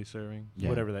 Okay. Daily serving. Yeah.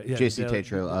 Whatever that. Yeah, JC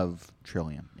Tatro of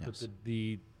Trillium. Yes. But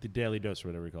the daily dose or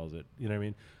whatever he calls it. You know what I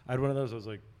mean? I had one of those. I was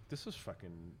like, this is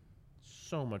fucking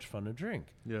so much fun to drink.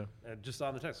 Yeah. And just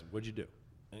on the text, what'd you do?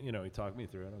 And, he talked me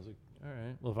through it. And I was like, all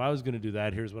right, well, if I was going to do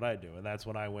that, here's what I do. And that's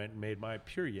when I went and made my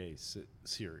Puree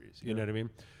series. You know what I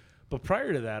mean? But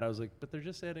prior to that, I was like, but they're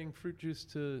just adding fruit juice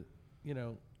to,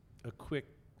 a quick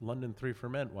London 3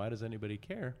 ferment. Why does anybody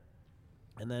care?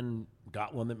 And then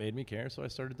got one that made me care, so I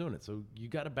started doing it. So you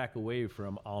got to back away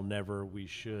from I'll never, we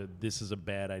should, this is a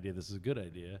bad idea, this is a good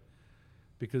idea.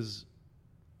 Because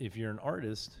if you're an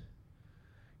artist,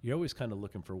 you're always kind of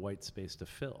looking for white space to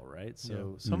fill, right?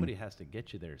 So somebody has to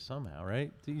get you there somehow,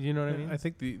 right? Do you know what I mean? I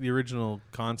think the original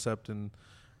concept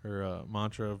or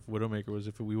mantra of Widowmaker was,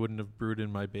 if we wouldn't have brewed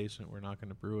in my basement, we're not going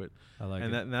to brew it. I like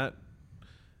and it. that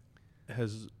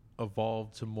has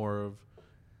evolved to more of,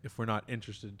 if we're not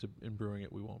interested in brewing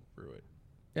it, we won't brew it.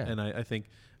 Yeah. And I think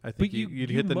But you'd you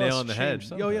hit the nail on the must head.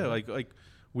 change Oh yeah, something. like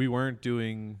we weren't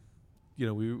doing,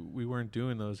 we weren't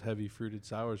doing those heavy fruited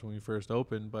sours when we first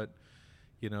opened, but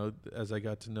as I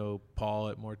got to know Paul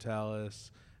at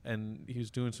Mortalis, and he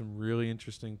was doing some really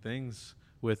interesting things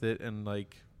with it, and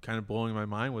like kind of blowing my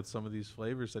mind with some of these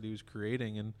flavors that he was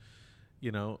creating. And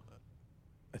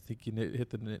I think you hit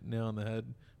the nail on the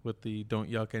head with the don't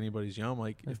yuck anybody's yum.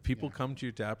 Like if people come to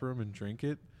your tap room and drink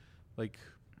it, like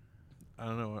I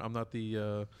don't know, I'm not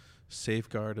the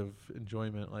safeguard of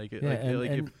enjoyment. Like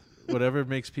if whatever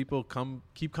makes people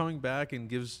keep coming back and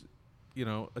gives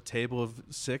a table of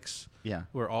 6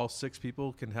 where all 6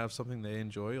 people can have something they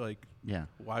enjoy, like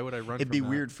why would I run? It'd from be that?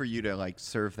 weird for you to like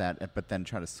serve that, but then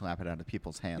try to slap it out of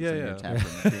people's hands Yeah, in yeah. your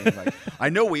tap room, being like, I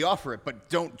know we offer it, but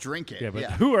don't drink it. Yeah, but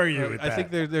who are you? I think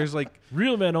there's like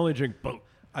real men only drink boat.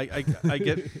 I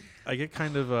get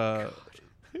kind of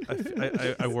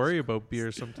I worry about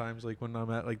beer sometimes, like when I'm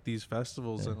at like these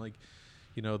festivals and like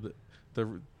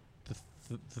the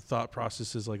thought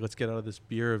process is like, let's get out of this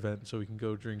beer event so we can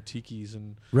go drink tikis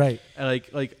and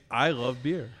like I love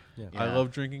beer. Yeah. I Yeah.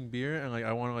 love drinking beer, and like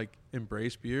I want to like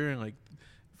embrace beer, and like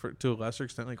to a lesser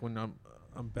extent, like when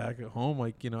I'm back at home,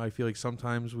 like I feel like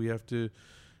sometimes we have to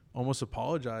almost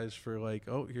apologize for like,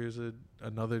 oh, here's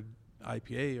another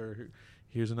IPA or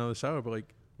here's another sour, but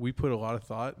like we put a lot of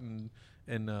thought and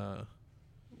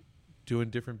doing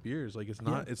different beers. Like it's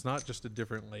not just a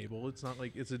different label. It's not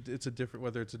like it's a different,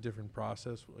 whether it's a different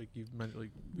process, like you've meant,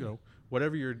 like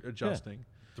whatever you're adjusting.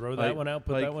 Throw that one out,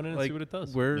 put that one in, and see what it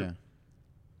does.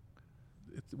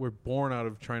 We're born out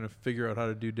of trying to figure out how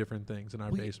to do different things in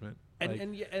our basement.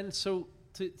 So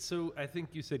I think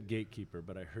you said gatekeeper,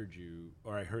 but I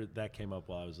heard that came up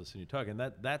while I was listening to you talk,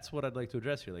 and that's what I'd like to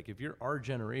address here. Like if you're our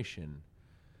generation,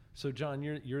 so John,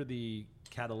 you're the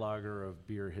cataloger of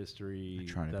beer history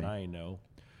that I know.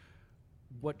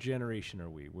 What generation are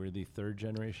we? We're the 3rd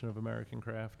generation of American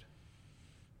craft.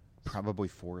 Probably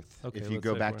 4th. Okay, if you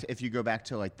go back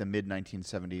to like the mid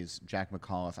 1970s, Jack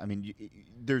McAuliffe. I mean,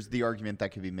 there's the argument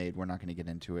that could be made. We're not going to get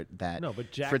into it. That no, but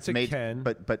Jack Fritz Ken.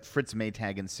 But Fritz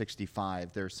Maytag in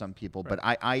 '65. There's some people, but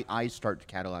I start to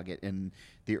catalog it in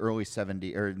the early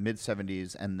 '70s or mid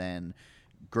 '70s, and then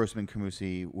Grossman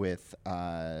Camusi with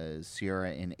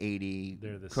Sierra in '80,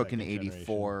 Cook in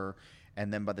 '84,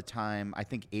 and then by the time I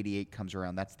think '88 comes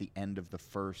around, that's the end of the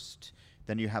first.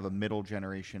 Then you have a middle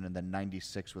generation, and then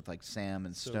 '96 with like Sam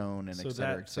and Stone and et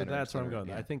cetera, et cetera. So that's et where I'm cetera. going.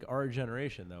 Yeah. I think our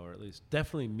generation, though, or at least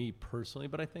definitely me personally,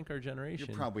 but I think our generation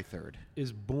You're probably 3rd.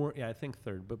 is born. Yeah, I think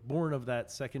 3rd, but born of that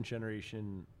 2nd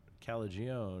generation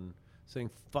Calagione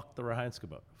saying "fuck the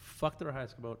Reinheitsgebot, fuck the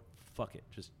Reinheitsgebot, fuck it."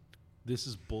 Just this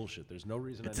is bullshit. There's no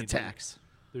reason. It's a tax.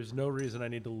 There's no reason I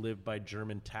need to live by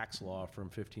German tax law from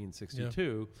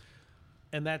 1562. Yeah.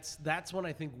 And that's when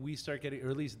I think we start getting, or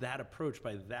at least that approach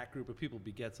by that group of people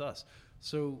begets us.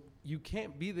 So you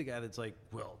can't be the guy that's like,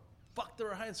 well, fuck the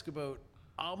Reinheitsgebot.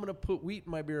 I'm going to put wheat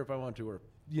in my beer if I want to, or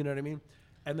you know what I mean?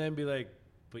 And then be like,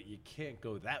 but you can't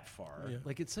go that far. Yeah.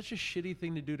 Like it's such a shitty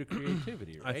thing to do to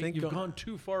creativity, right? I think you've gone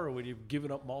too far when you've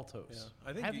given up maltose. Yeah.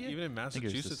 I think even in Massachusetts, I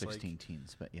think it was the 16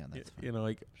 teens, but yeah, that's fine.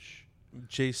 Like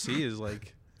JC is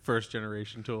like 1st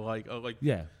generation to like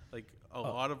a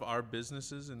lot of our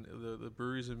businesses and the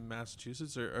breweries in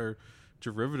Massachusetts are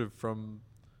derivative from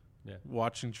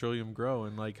watching Trillium grow,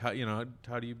 and like how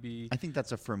do you be? I think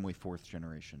that's a firmly 4th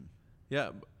generation.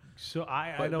 Yeah. So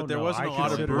I don't but there know. wasn't a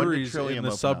lot of breweries in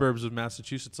the suburbs of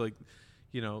Massachusetts. Like,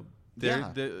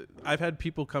 I've had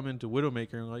people come into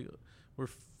Widowmaker and like, we're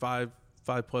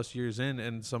 5+ years in,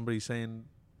 and somebody saying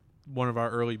one of our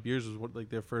early beers was like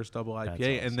their first double IPA,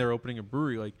 awesome. And they're opening a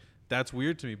brewery. Like that's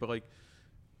weird to me, but like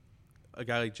a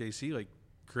guy like JC like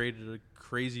created a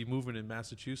crazy movement in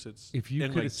Massachusetts. If you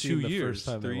in could like have seen 2 the years, first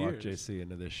time 3 I walked years. JC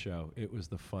into this show, it was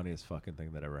the funniest fucking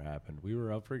thing that ever happened. We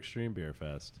were up for Extreme Beer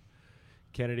Fest.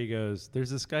 Kennedy goes, there's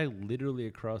this guy literally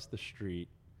across the street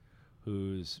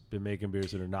who's been making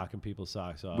beers that are knocking people's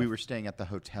socks off. We were staying at the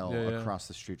hotel across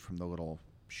the street from the little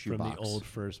shoebox. From the old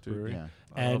First Brewery. Yeah.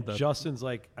 I love And that. Justin's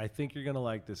like, I think you're going to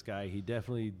like this guy. He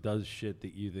definitely does shit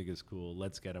that you think is cool.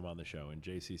 Let's get him on the show. And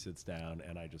JC sits down,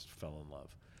 and I just fell in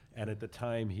love. And at the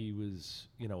time, he was,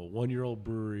 a 1-year-old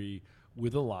brewery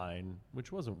with a line,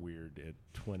 which wasn't weird at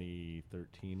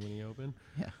 2013 when he opened.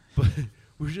 Yeah. But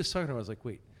we were just talking about it. I was like,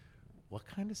 wait, what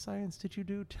kind of science did you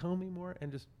do? Tell me more.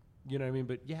 And just, you know what I mean?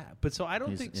 But yeah. But so I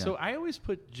don't think, so I always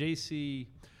put JC,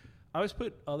 I always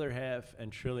put Other Half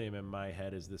and Trillium in my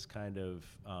head as this kind of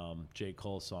J.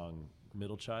 Cole song,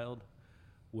 Middle Child,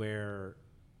 where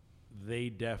they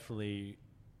definitely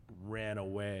ran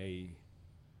away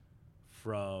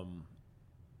from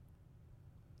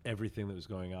everything that was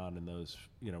going on in those,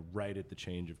 right at the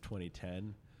change of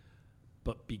 2010,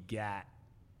 but begat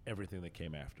everything that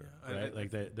came after, right? Like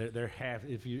they're half.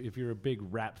 If you're a big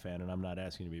rap fan, and I'm not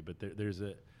asking you to be, but there's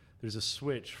a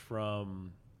switch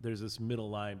from, there's this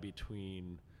middle line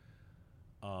between,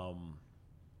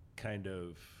 kind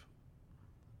of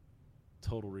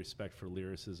total respect for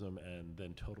lyricism and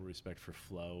then total respect for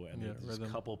flow, and there's a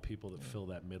couple people that fill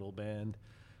that middle band.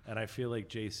 And I feel like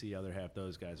JC, Other Half,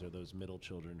 those guys are those middle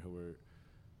children who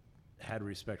had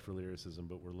respect for lyricism,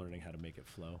 but were learning how to make it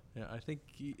flow. Yeah, I think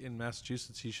in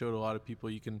Massachusetts, he showed a lot of people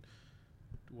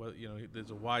there's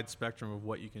a wide spectrum of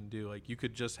what you can do. Like, you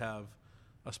could just have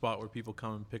a spot where people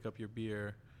come and pick up your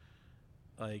beer,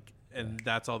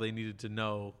 that's all they needed to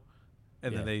know,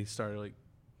 and then they started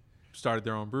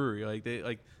their own brewery. Like,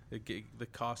 the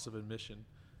cost of admission.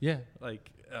 Yeah,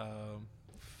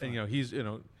 and he's.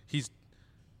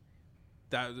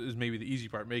 That is maybe the easy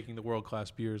part. Making the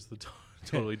world-class beer is the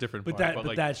totally different but part.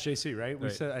 But that's JC, right?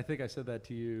 Right. I think I said that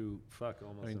to you.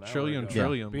 Almost an hour Trillium. ago.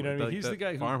 Trillium. But you know what I mean? He's the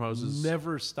guy who farmhouses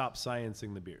never stopped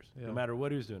sciencing the beers, Yeah. no matter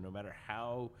what he was doing, no matter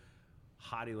how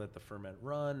hot he let the ferment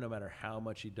run, no matter how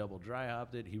much he double dry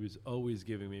hopped it. He was always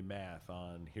giving me math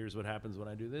on here's what happens when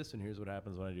I do this and here's what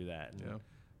happens when I do that. And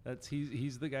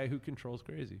he's the guy who controls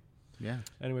crazy. Yeah.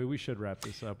 Anyway, we should wrap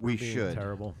this up. We We're being should.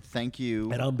 Terrible. Thank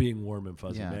you. And I'm being warm and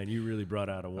fuzzy, Yeah. man. You really brought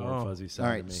out a warm, fuzzy side All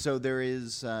to right. me. So there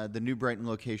is the New Brighton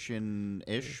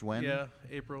location-ish when? Yeah,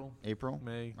 April,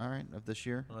 May. All right, of this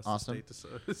year. Unless Awesome.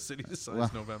 the city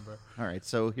decides November. All right.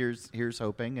 So here's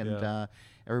hoping, and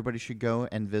everybody should go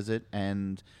and visit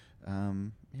and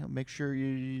make sure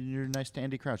you're nice to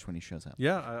Andy Crouch when he shows up.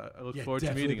 Yeah, I look forward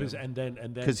to meeting him. And then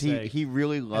Because he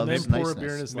really and loves then pour niceness. a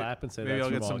beer in his lap and say, Maybe that's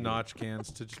I'll get from some Augie. notch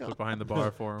cans to just put behind the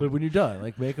bar for him. But when you're done,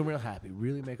 make him real happy.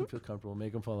 Really make him feel comfortable.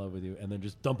 Make him fall in love with you. And then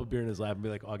just dump a beer in his lap and be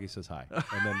like, Augie says hi.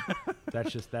 And then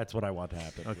that's what I want to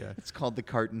happen. Okay. It's called the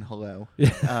Carton Hello.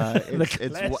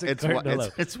 Classic Carton Hello.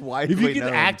 It's widely If you can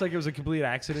known. act like it was a complete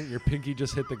accident, your pinky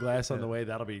just hit the glass on the way,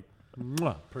 that'll be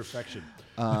perfection.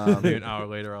 Maybe an hour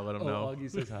later, I'll let him know. Augie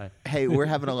says hi. Hey, we're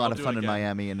having a lot I'll of do fun it in again.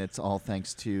 Miami, and it's all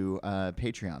thanks to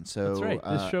Patreon. So That's right.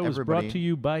 This show was brought to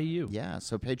you by you. Yeah,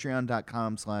 so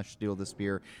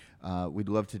patreon.com/stealthespear. We'd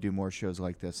love to do more shows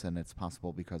like this, and it's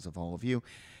possible because of all of you.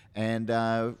 And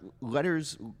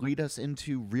letters lead us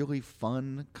into really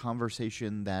fun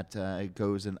conversation that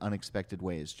goes in unexpected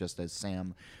ways, just as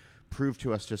Sam proved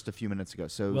to us just a few minutes ago.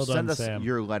 So Well done, send us Sam.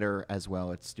 your letter as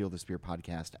well at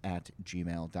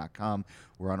stealthespearpodcast@gmail.com.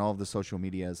 We're on all of the social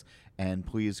medias, and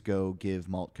please go give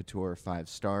Malt Couture 5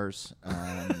 stars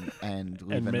and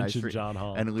leave And a nice mention John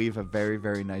Hall. and leave a very,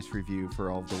 very nice review for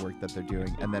all of the work that they're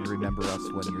doing. And then remember us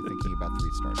when you're thinking about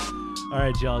 3 stars. All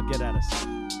right, y'all, get at us.